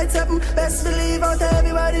give you right something. Best believe out to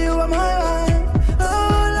everybody you are my wife.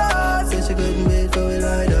 Oh Lord, say she couldn't wait for it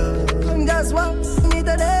right up. And just want me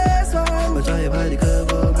to this one. But try your body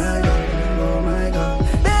curve, oh my God, oh my God.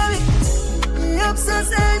 Baby, me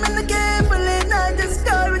obsessed, aim in the game for late night, just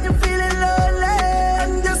call when you're feeling low.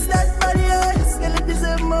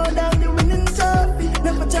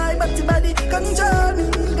 Control me,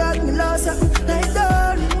 got me lost up like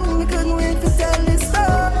Dory. Me couldn't wait to tell this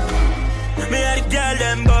story. Me had a girl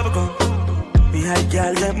them bubblegum. Me had a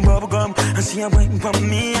girl them bubblegum. And she a waiting for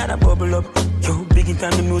me and a bubble up. Yo, big in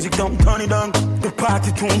time the music don't turn it down. The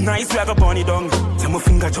party too nice, we a bunny down. So my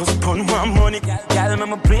finger just turn one money. Girl,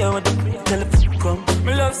 I'ma play with the telephone come.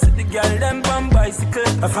 Me love see the girl them on bicycle.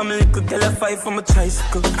 A family could tell a fight from a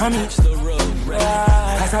tricycle. I'm each the road.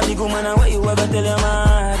 As a big woman, what you ever tell your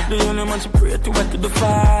mother? The only man she pray to what to the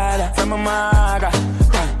father. From my mother.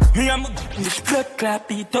 Me and my blood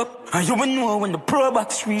clap it up. And you will know when the pro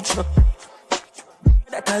box reach up.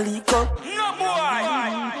 That I leak up. No boy.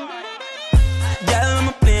 Girl, I'm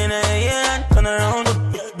a plane and turn around.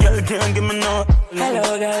 Girl, can't give me no.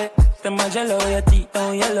 Hello, girl. The man yellow, your teeth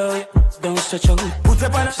don't yellow. Don't stretch out. Put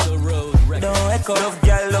up on the road. Don't echo. Love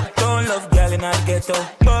girl, up, don't love girl in the ghetto.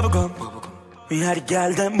 Bubblegum. We had a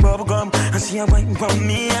girl them bubblegum. And she a waiting for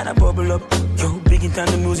me and a bubble up. Yo, big in time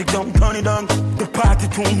the music don't turn it down. The party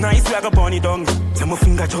too nice, we a go bunny down. So my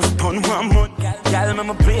finger just turn one month. Girl,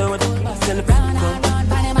 I'ma play with it. Celebrate the come.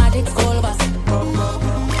 Magic school bus.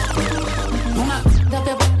 Mama, up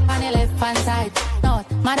your on the left hand side. No,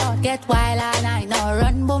 my dog get wild all night. No,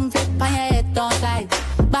 run, boom, flip on your head, don't slide.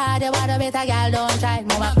 Bad, water, better girl, don't try.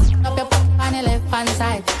 Mama, up your on the left hand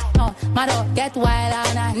side. No, my dog get wild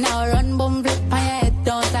all night. Now run, boom, flip on your head,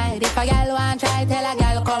 don't slide. If a girl want try, tell a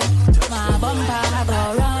girl come. My bumper, I go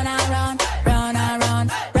round and round, round and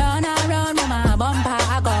round, round and round. My bumper,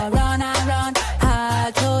 I go round and round,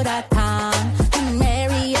 all through the town. And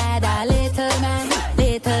Mary had a little man,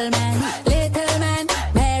 little man, little man.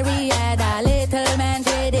 Mary had a little man,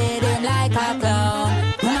 she did him like a clown.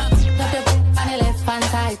 Up your on the left hand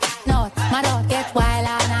side. No, my dog get wild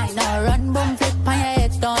all night. No, run, boom, flip on your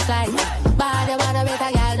head, don't slide. Bad, water,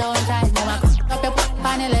 better girl, don't try. Mama, up your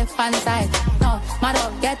on the left hand side. No, my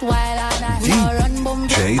dog get wild all night. No, run, boom,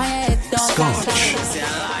 flip on your head, don't slide.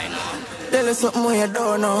 Tell her something when you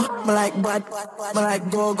don't know. Me like bad, me like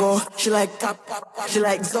go-go. She like tap, she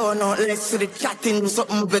like zono. Let's see the chatting, do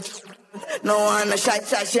something with it. No one a shot,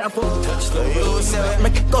 she a put. You say,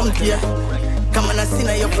 make it come to you. Come on, I see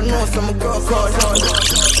now you for know some girl called on.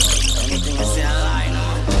 Anything you say, I lie, no.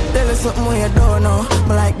 Tell her something when you don't know.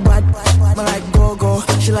 Me like bad, me like go-go.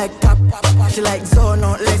 She like tap, she like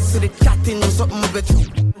zono. Let's see the chatting, do something with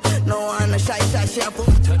it. No one a shot, she a put.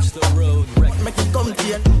 Touch the road, make it come to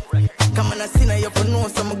you. Come on, I see now you for know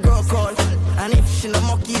some girl call. And if she no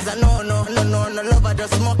monkeys, I know, no love her,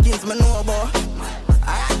 just monkeys, me know about.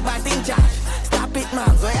 I act bad in charge, stop it, man,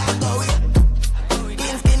 where I go with.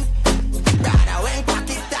 Skin, brother, when pack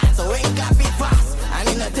it tight, so when clap it fast. And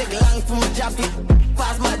it not take long for me chop it.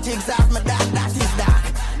 Pass my jigs off my dark, that is dark.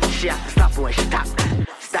 She have to stop when she tap.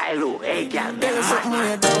 Style low, hey, girl, tell her something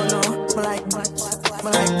you don't know. Me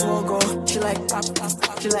like go-go, she like pop,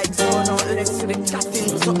 she like zono. Let's see the chatting,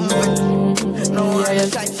 do something with. No one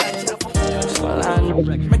shy.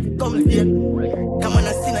 Make it come here. Come on,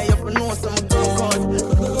 I see now you for know some girl called.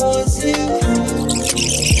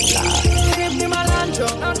 Give me my land, no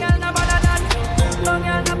girl no better than you. No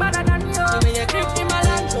girl no better than you. Give me my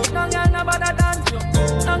land, no girl no better than you.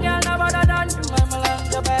 No girl no better than you. I'm a land,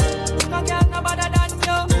 you better. No girl no better than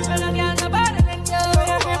you. No girl no better than you.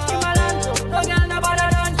 Give me my land, no girl no better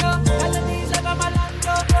than you. Tell the DJ come a land,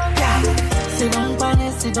 yeah.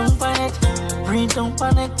 Sit don't panic. Breathe, don't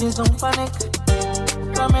panic, please don't panic.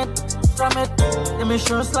 From it, let me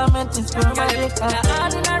show slam it, it's pure magic.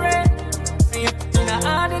 In the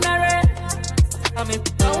ordinary, I mean,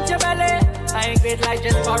 out your belly. I ain't great like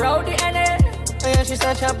just for out the NA. Yeah, she's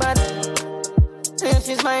such a bad. Yeah,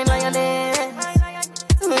 she's mine while you dance.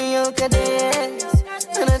 When you can dance.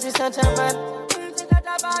 And she's such a bad.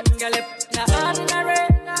 Girl, not ordinary.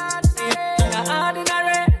 Not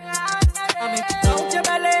ordinary. I mean, out your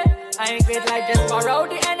belly. I ain't great like just borrow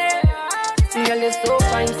the energy. Girl, you're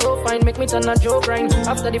so fine, make me turn a joke grind.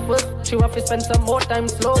 After the first, she want to spend some more time.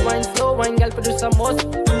 Slow wine, girl, produce some more.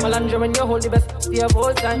 Melandra when you hold the best, be of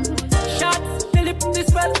all time. Shots, Philip,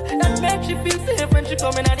 this well, that makes she feel safe when she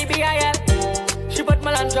coming at the BIL. She put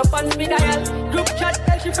Melandra on speed dial. Group chat,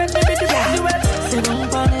 tell she friends, baby, the best well.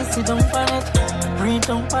 Sit don't panic, breathe,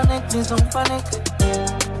 don't panic, please don't panic.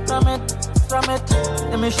 From it,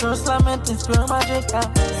 let me show slam it, it's pure magic.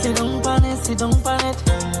 Sit don't panic,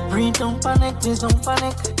 breathe, don't panic, please don't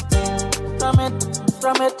panic. From it,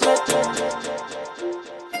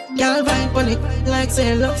 Gyal vibe on it, like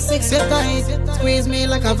say love six, get tight. Squeeze me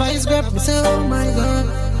like a vice grip, me say oh my god.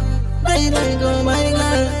 Like oh my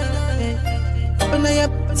god. When I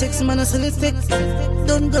up 6 man, I sell it fix.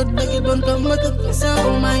 Don't go back, it don't come back up, me say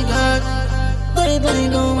oh my god. Like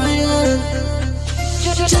oh my god.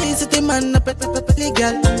 Chase the man up at the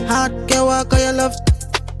girl. Hard can walk on your love.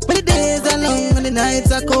 When the days are long and the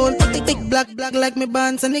nights are cold, put the big black like me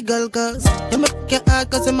bands and the girl cause you make your heart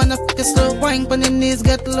cause the man a f*** slow. Wine when your knees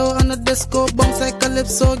get low on the disco. Bounce like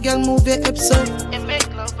calypso, girl move your hips so.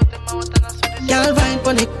 Girl vine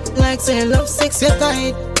pon it like say love sex, you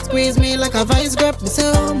tight. Squeeze me like a vice grip, me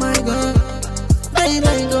say oh my god. Like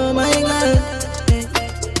oh my god.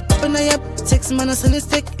 When I up 6 man I sell it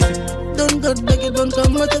stick. Don't go beg it, don't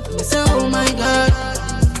come with it, me say oh my god.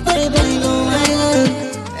 Like oh my god.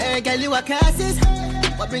 Hey, girl, you a classes.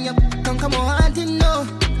 What bring you come on, to know.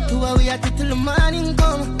 2 hours at it till the morning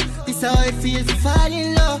come. This how it feels to fall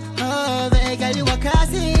in love. Oh, hey, girl, you a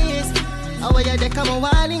classes. How are you there, come on,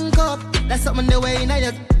 walling cup. That's something the way now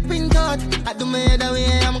you're pin cut. I do me the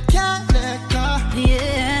way I'm a cat.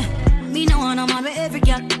 Yeah, me no wanna marry every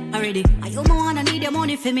cat already. I you wanna need your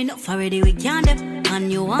money for me, not for already. We can't them,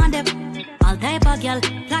 and you want them. All type of girl,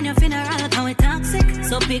 plan your funeral, how we toxic.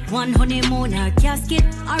 So pick one honeymoon or casket.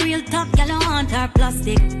 A real top girl, you want her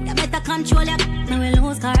plastic. You better control your now we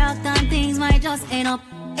lose character and things might just end up.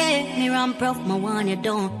 Hey, me ramp rough, my one you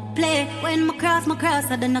don't play. When my cross,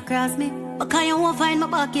 I don't know cross me. Because you won't find my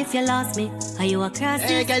back if you lost me. Are you a crosses?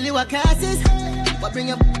 Hey, girl, you a crosses. What bring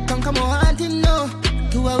you come on, to know.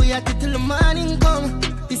 2 hours at it till the morning come.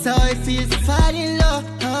 This how it feels to fall in love.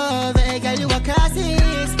 Oh, hey, girl, you a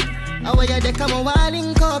crosses. How are you there, come on,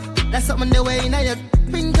 walling cup. That's something the way now you're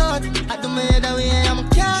pin cut. I do me the way I'm a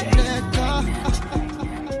cat.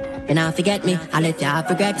 You now forget me, I let you have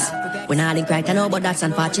regrets. When I link right, I know, but that's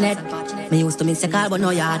unfortunate. Me used to miss a call, but now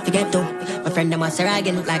you hard to get to. My friend them was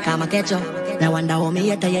again, look like I'm a catch up. Now wonder how me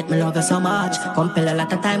yet me love you so much. Compel a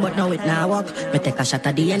lot of time, but now it now work. Me take a shot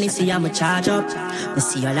at the NEC and me charge up. Me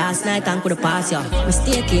see you last night and could pass you. Me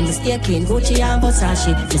stay clean, Gucci and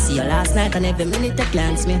Versace. Me see you last night and every minute you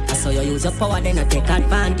glance me. I saw you use your power, then you take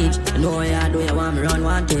advantage. You know what you do, you want me run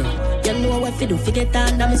one day. You know what you do, forget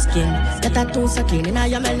under my skin. Your tattoos are clean in all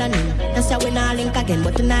your melanin. That's how we not link again,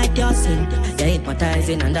 but tonight you're sin. You're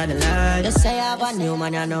hypnotizing under the light. Just say I have a new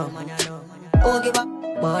man, you know. Oh, give up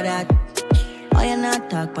about that. Why you not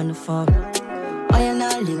talk on the phone? Why you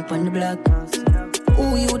not link on the block?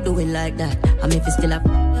 Who you doing like that? I'm if you still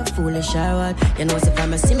a foolish or what? You know, if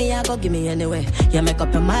I'm see me, I go give me anyway. You make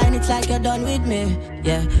up your mind, it's like you're done with me.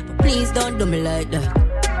 Yeah, but please don't do me like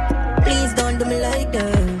that. Please don't do me like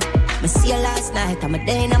that. I see you last night, I'm a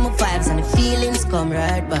day and I'm a vibes and the feelings come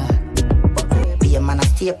right back. Be a man, I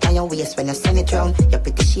stay up on your waist when you send it round. Your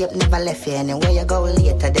pretty shape never left you anywhere you go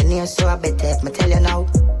later than here, so I better if me tell you now.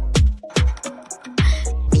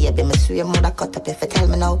 Baby, me swear mother cut up if you tell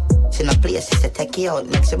me now. She no place, she say take you out.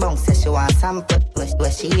 Next you bounce, say she want sample.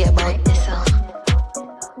 What she hear about?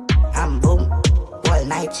 I'm boom. All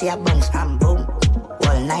night she a bounce, I'm boom.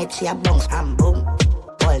 All night she a bounce, I'm boom.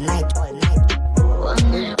 All night.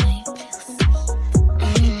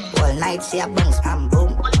 All night she a bounce, I'm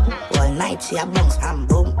boom. All night she a bounce, I'm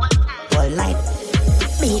boom. All night.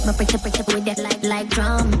 Beat my pretty with that like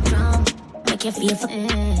drum. Make you feel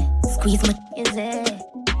squeeze my easy.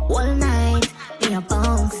 All night, we a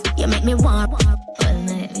bounce. You make me warm. All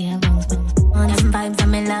night, we a bounce. On them vibes,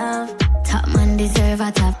 I'm in love. Top man deserve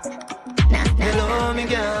a top. Nah. Hello, me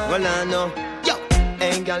girl. Well, I know. Yo,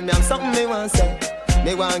 hey, girl, me have something me want say.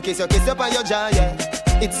 Me want kiss up on your jaw, yeah.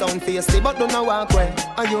 It sound feisty, but don't know walk away.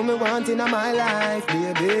 Are you me want in my life,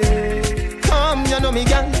 baby? Come, you know me,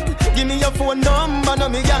 girl. Give me your phone number, know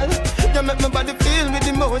me, girl. You make my body feel with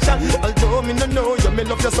emotion. Although me no know you, me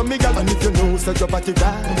love you so, me girl. And if you know, set your body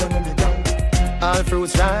right, you know me, girl. All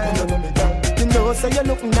fruits right, you know me, girl. You know, say you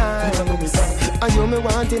look nice. And you me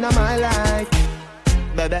want in my life,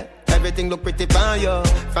 baby. Everything look pretty fine, yo.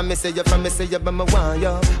 From me say you, but me want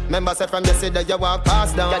you. Remember say from you say that you walk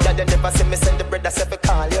past down. Yeah, you never see me send the bread, I say fi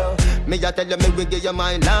call you. Me I tell you me we give you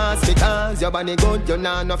my last because your body good, you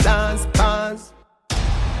nah no flaws, pause.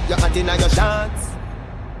 Your hot inna your shots,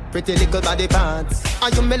 pretty little body parts. Are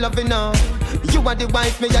you me loving now? You are the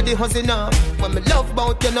wife, me are the husband now. When me love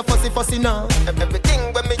bout you, no fussy now.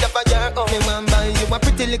 Everything when me have a year, oh me want buy you a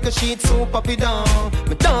pretty little sheet, so pop it down.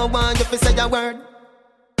 Me don't want you to say a word.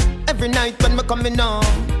 Every night when me coming on,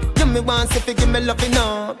 you me want if you give me loving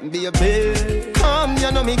now. Baby, come,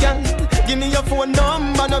 you know me girl. Give me your phone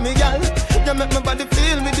number, know me girl. You make my body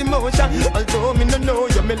feel with emotion. Although me no know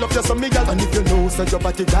you, me love you so me girl. And if you know say your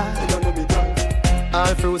body right, you know me girl.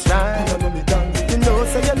 All fruits right, you know me girl. You know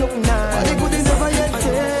say you look nice. Body good is never yet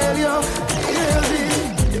tell you.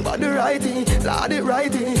 You body righty, lad it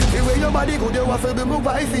righty. The way your body good, you want to be my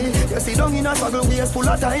wifey. You sit down in a struggle, waist full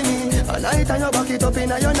of tiny. A night and you back it up in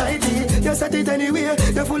your nighty. You set it anywhere,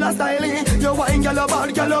 you full of styling. You wine, girl,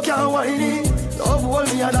 bad, girl, you can't whiny. Love hold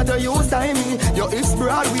me and that you use timey. Your hips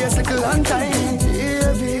broad, waist little and tiny.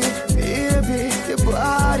 Baby, your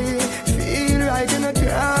body feel right in a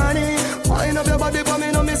cranny. Wind up your body for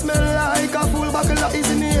me, no me smell like a full buckle of is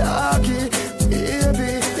in the hockey.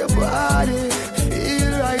 Baby, your body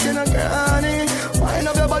feel right in a cranny. Wind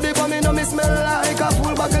up your body for me, no me smell like a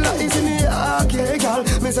full buckle of is in the hockey. Girl,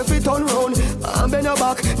 me say fit turn round and bend your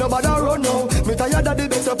back, nobody run now. Me tired of the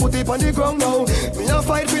best, so put it on the ground now. Me a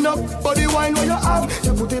fight for no body wine when you have.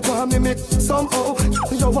 You put it on me, make somehow.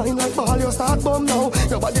 You wine like ball, you start bum now.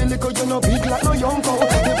 Your body little, you no big like no young cow.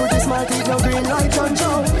 You pretty smart, it no green like John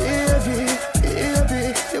Chow.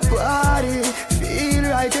 Baby, your body feel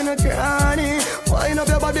right in a cranny. Wind up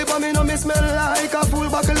your body for me, no me smell like a full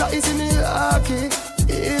buckle of is in the hockey.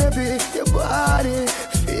 Baby, your body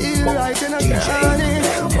feel right in a cranny.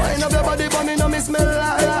 Wind up your body for me, no me smell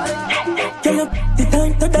like. Girl, you the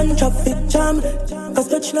time to dance traffic jam. Cause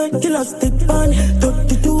touch like killer stick pan.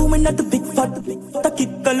 32 when at the big fat. Ta kick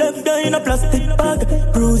a left eye in a plastic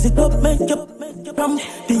bag. Bruise it up, make you ram.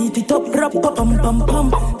 Beat it up, rap up, pam pam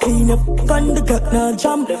pam. Clean up, gun the gut now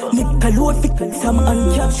jam. Nickel load, fix some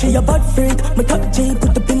and cash. She a bad freak. Me top J,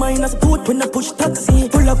 put up in minus put when I push taxi.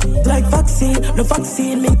 Pull up like vaccine, no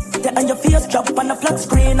vaccine. Me get on your face, drop on a flat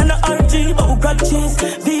screen. And a RG, but who got cheese?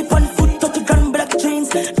 Deep on foot, touch the gun, black jeans.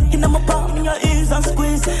 In my palm, your ears and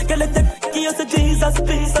squeeze. Girl, let the kiss the Jesus,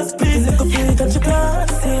 please, please. Look up here, touch your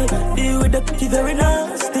classy. Deal with the key very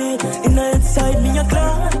nasty. In the inside, me a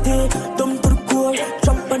clarity. Dumb to the core,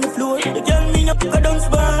 drop on the floor. The girl, me a dance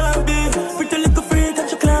Barbie. Pretty little freak,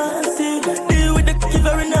 touch your classy. Deal with the key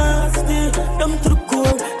very nasty. Dumb to the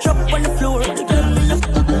core, drop on the floor. The girl, me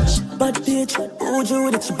a bad bitch. Hold you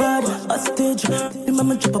with it, bad hostage. The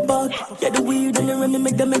mama drop a bag. Get the weed and the remy,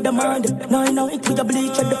 make them mad. Now, it with a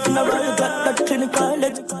bleach at the funeral. Got that clinical,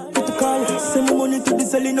 let's get the call. Send the money to the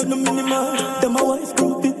selling of the minimal. Then my wife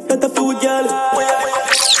group it, that a food, girl.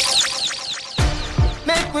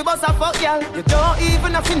 Make we bust a fuck, girl. You don't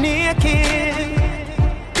even have to naked.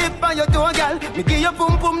 Dip on your door, girl. Me give you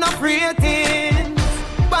boom boom, no rating.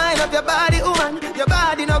 Wind up your body, woman. Your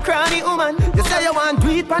body no cranny, woman. You say you want to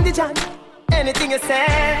do it on the jam. Anything you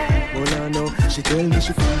say. Oh no, she tell me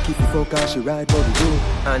she feel keep it focus, she ride body good.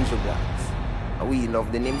 Andrew Blacks, we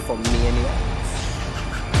love the name from Maniacs.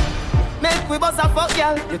 Make we bust a fuck,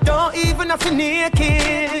 girl. You don't even have to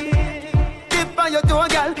naked. Dip on your door,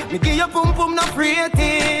 girl. Me give you boom boom, no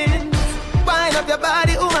rating. Wind up your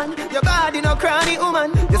body, woman. Your body no cranny,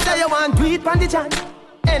 woman. You say you want to do it on the jam.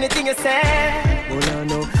 Anything you say. Oh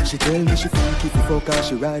no, she tell me she feel keep it focus,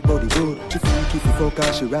 she ride body good. She feel keep it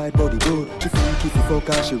focus, she ride body good. She feel keep it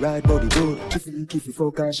focus, she ride body good. She feel keep it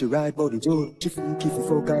focus, she ride body good. She feel keep it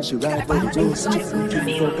focus, she ride body good. She feel keep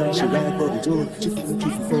it focus, she ride body good. She feel keep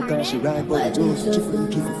it focus, she ride body good. She feel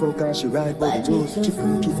keep it focus, she ride body good. She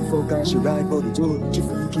feel keep it focus, she ride body good. She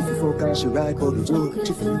feel keep it focus, she ride body good.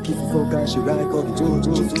 She feel keep it focus, she ride body good.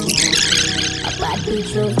 A bad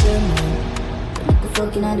bitch love them.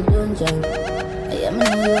 Fucking out the dungeon. I am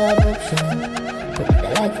know you have option. Put the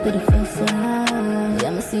life to the first one. I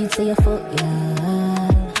am see it say you fuck, yeah.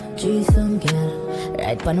 Threesome, girl.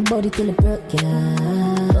 Right on the body till it broke,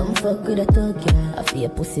 yeah. Come fuck with a talk, yeah. I feel your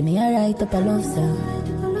pussy me a right up a love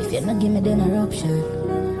song. If you not give me then a eruption,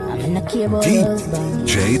 I'm in a care about your husband.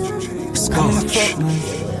 djscotch.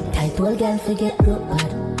 Tight old girl forget broke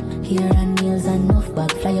bad. Hair and nails and enough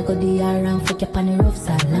bag. Fly you go the air and fuck up on the rough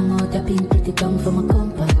side. Long out your pink pretty tongue from a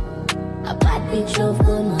compact. A bad bitch love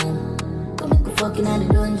good man. Come make you fucking out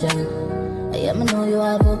the dungeon. I am know you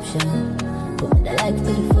have option. Put me the life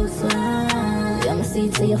to the first one. I'ma see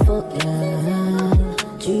it, say you fuck, yeah.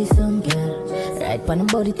 Threesome, girl. Right on the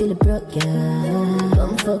body till it broke, yeah.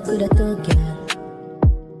 Come fuck with a thug, girl.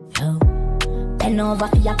 Yo. Bend over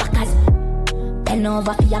for your packers. Bend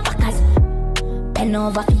over for your packers. Bend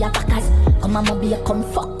over for your packers. Come on, be a come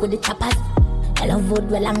fuck with the choppers. I love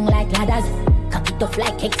wood well long like ladders. Cock it up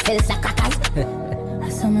like Excel crackers. I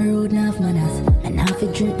saw my road now have manners. And now if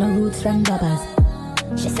you drink no roots from babbas.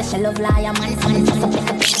 She says she love liar man. So me just up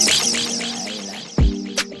like a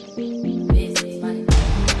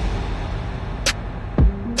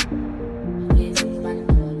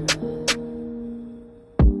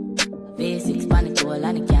V6 panic cold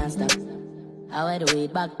and it can't stop. I wear the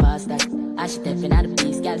weight back past that. As she stepping out the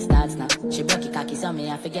piece, girl starts now. She broke it cocky, so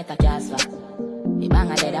me I forget a cast swap. Me bang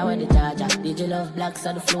her dead, I wear the charger. Did you love black,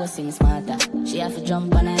 so the flow sing smarter. She have to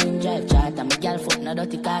jump on her in drive charter. My girl foot no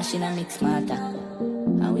dirty car, she no mix smarter.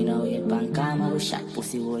 And we know it pan karma, we shot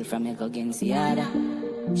pussy hole from me go against the other.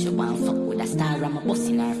 She want fuck with a star, I'm a bust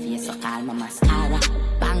in her face, so call my mascara.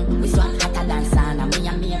 Bang, we swap hotter than sauna. Me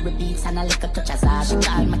and me every beats and a little touch of Zara. She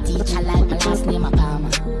call my teacher like my last name a Palmer.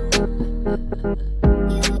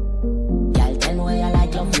 Girl, tell me why you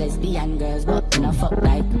like love lesbian girls, but you know fuck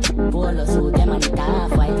right. Polo suit, them and it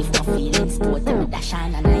half white. If no feelings, put them with a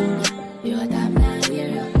shine and night. You a damn not hear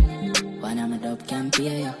you. One of my dope can't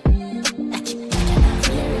hear you. That chick, I cannot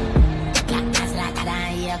hear you. Black as later than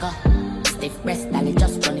a year ago. Stiff breast, dolly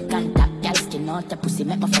just run the contact. Girl, skin out the pussy,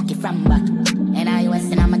 make me fuck it from back. And I was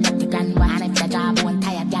in, I'm a 30 grand one. And if your jawbone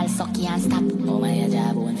tired, girl, suck you and stop. Oh my, your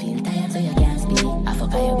jawbone feel tired, so you can't speak. I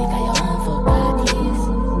fuck you because you want for parties.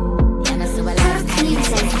 You know, so I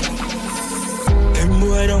Them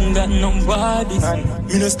boy don't got no bodies.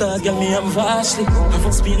 Me no star, girl, me am vastly. I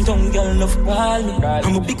fuck spin tongue, girl, love bally.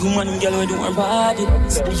 I'm a big woman, girl, we do her body.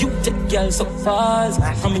 So you take girl so fast.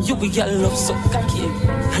 I'm a you, girl, love so cocky.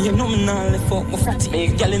 And you know me now, left fuck my fatty.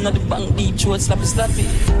 Girl in the bank, deep throat, slappy, slappy.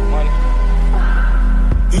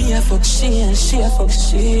 Me a fuck she and she a fuck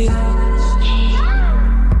she.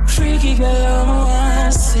 Freaky girl, I'm a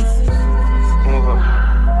want see.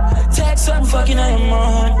 Take some fucking on your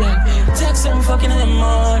mother. Take some fucking on your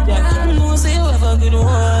mother. No say you have a good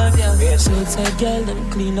one, yeah. So it's a girl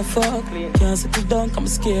that clean the fuck. Can't sit it down, I'm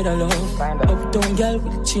scared of love. Up down girl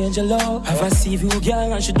will change your love. Have a see you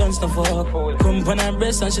girl and she done stuff fuck. Come on her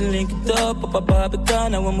breast and she link it up. Up a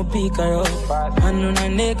Barbican, I want me pick her up. And on her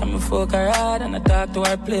neck, I'm a fuck her hard. And I talk to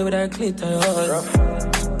her, play with her clitoris.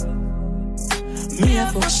 Me a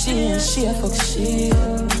fuck she and she a fuck she.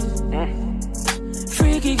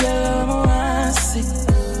 Freaky girl, I'm a want see.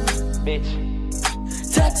 Bitch.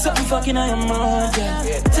 Take some fucking on your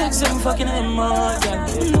mother. Take some fucking on your mother.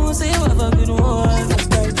 You know say you have a good one.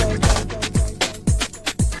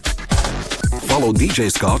 Follow DJ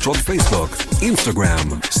Scotch on Facebook,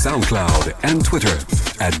 Instagram, SoundCloud, and Twitter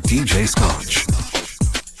at DJ Scotch.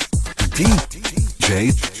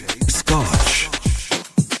 DJ Scotch.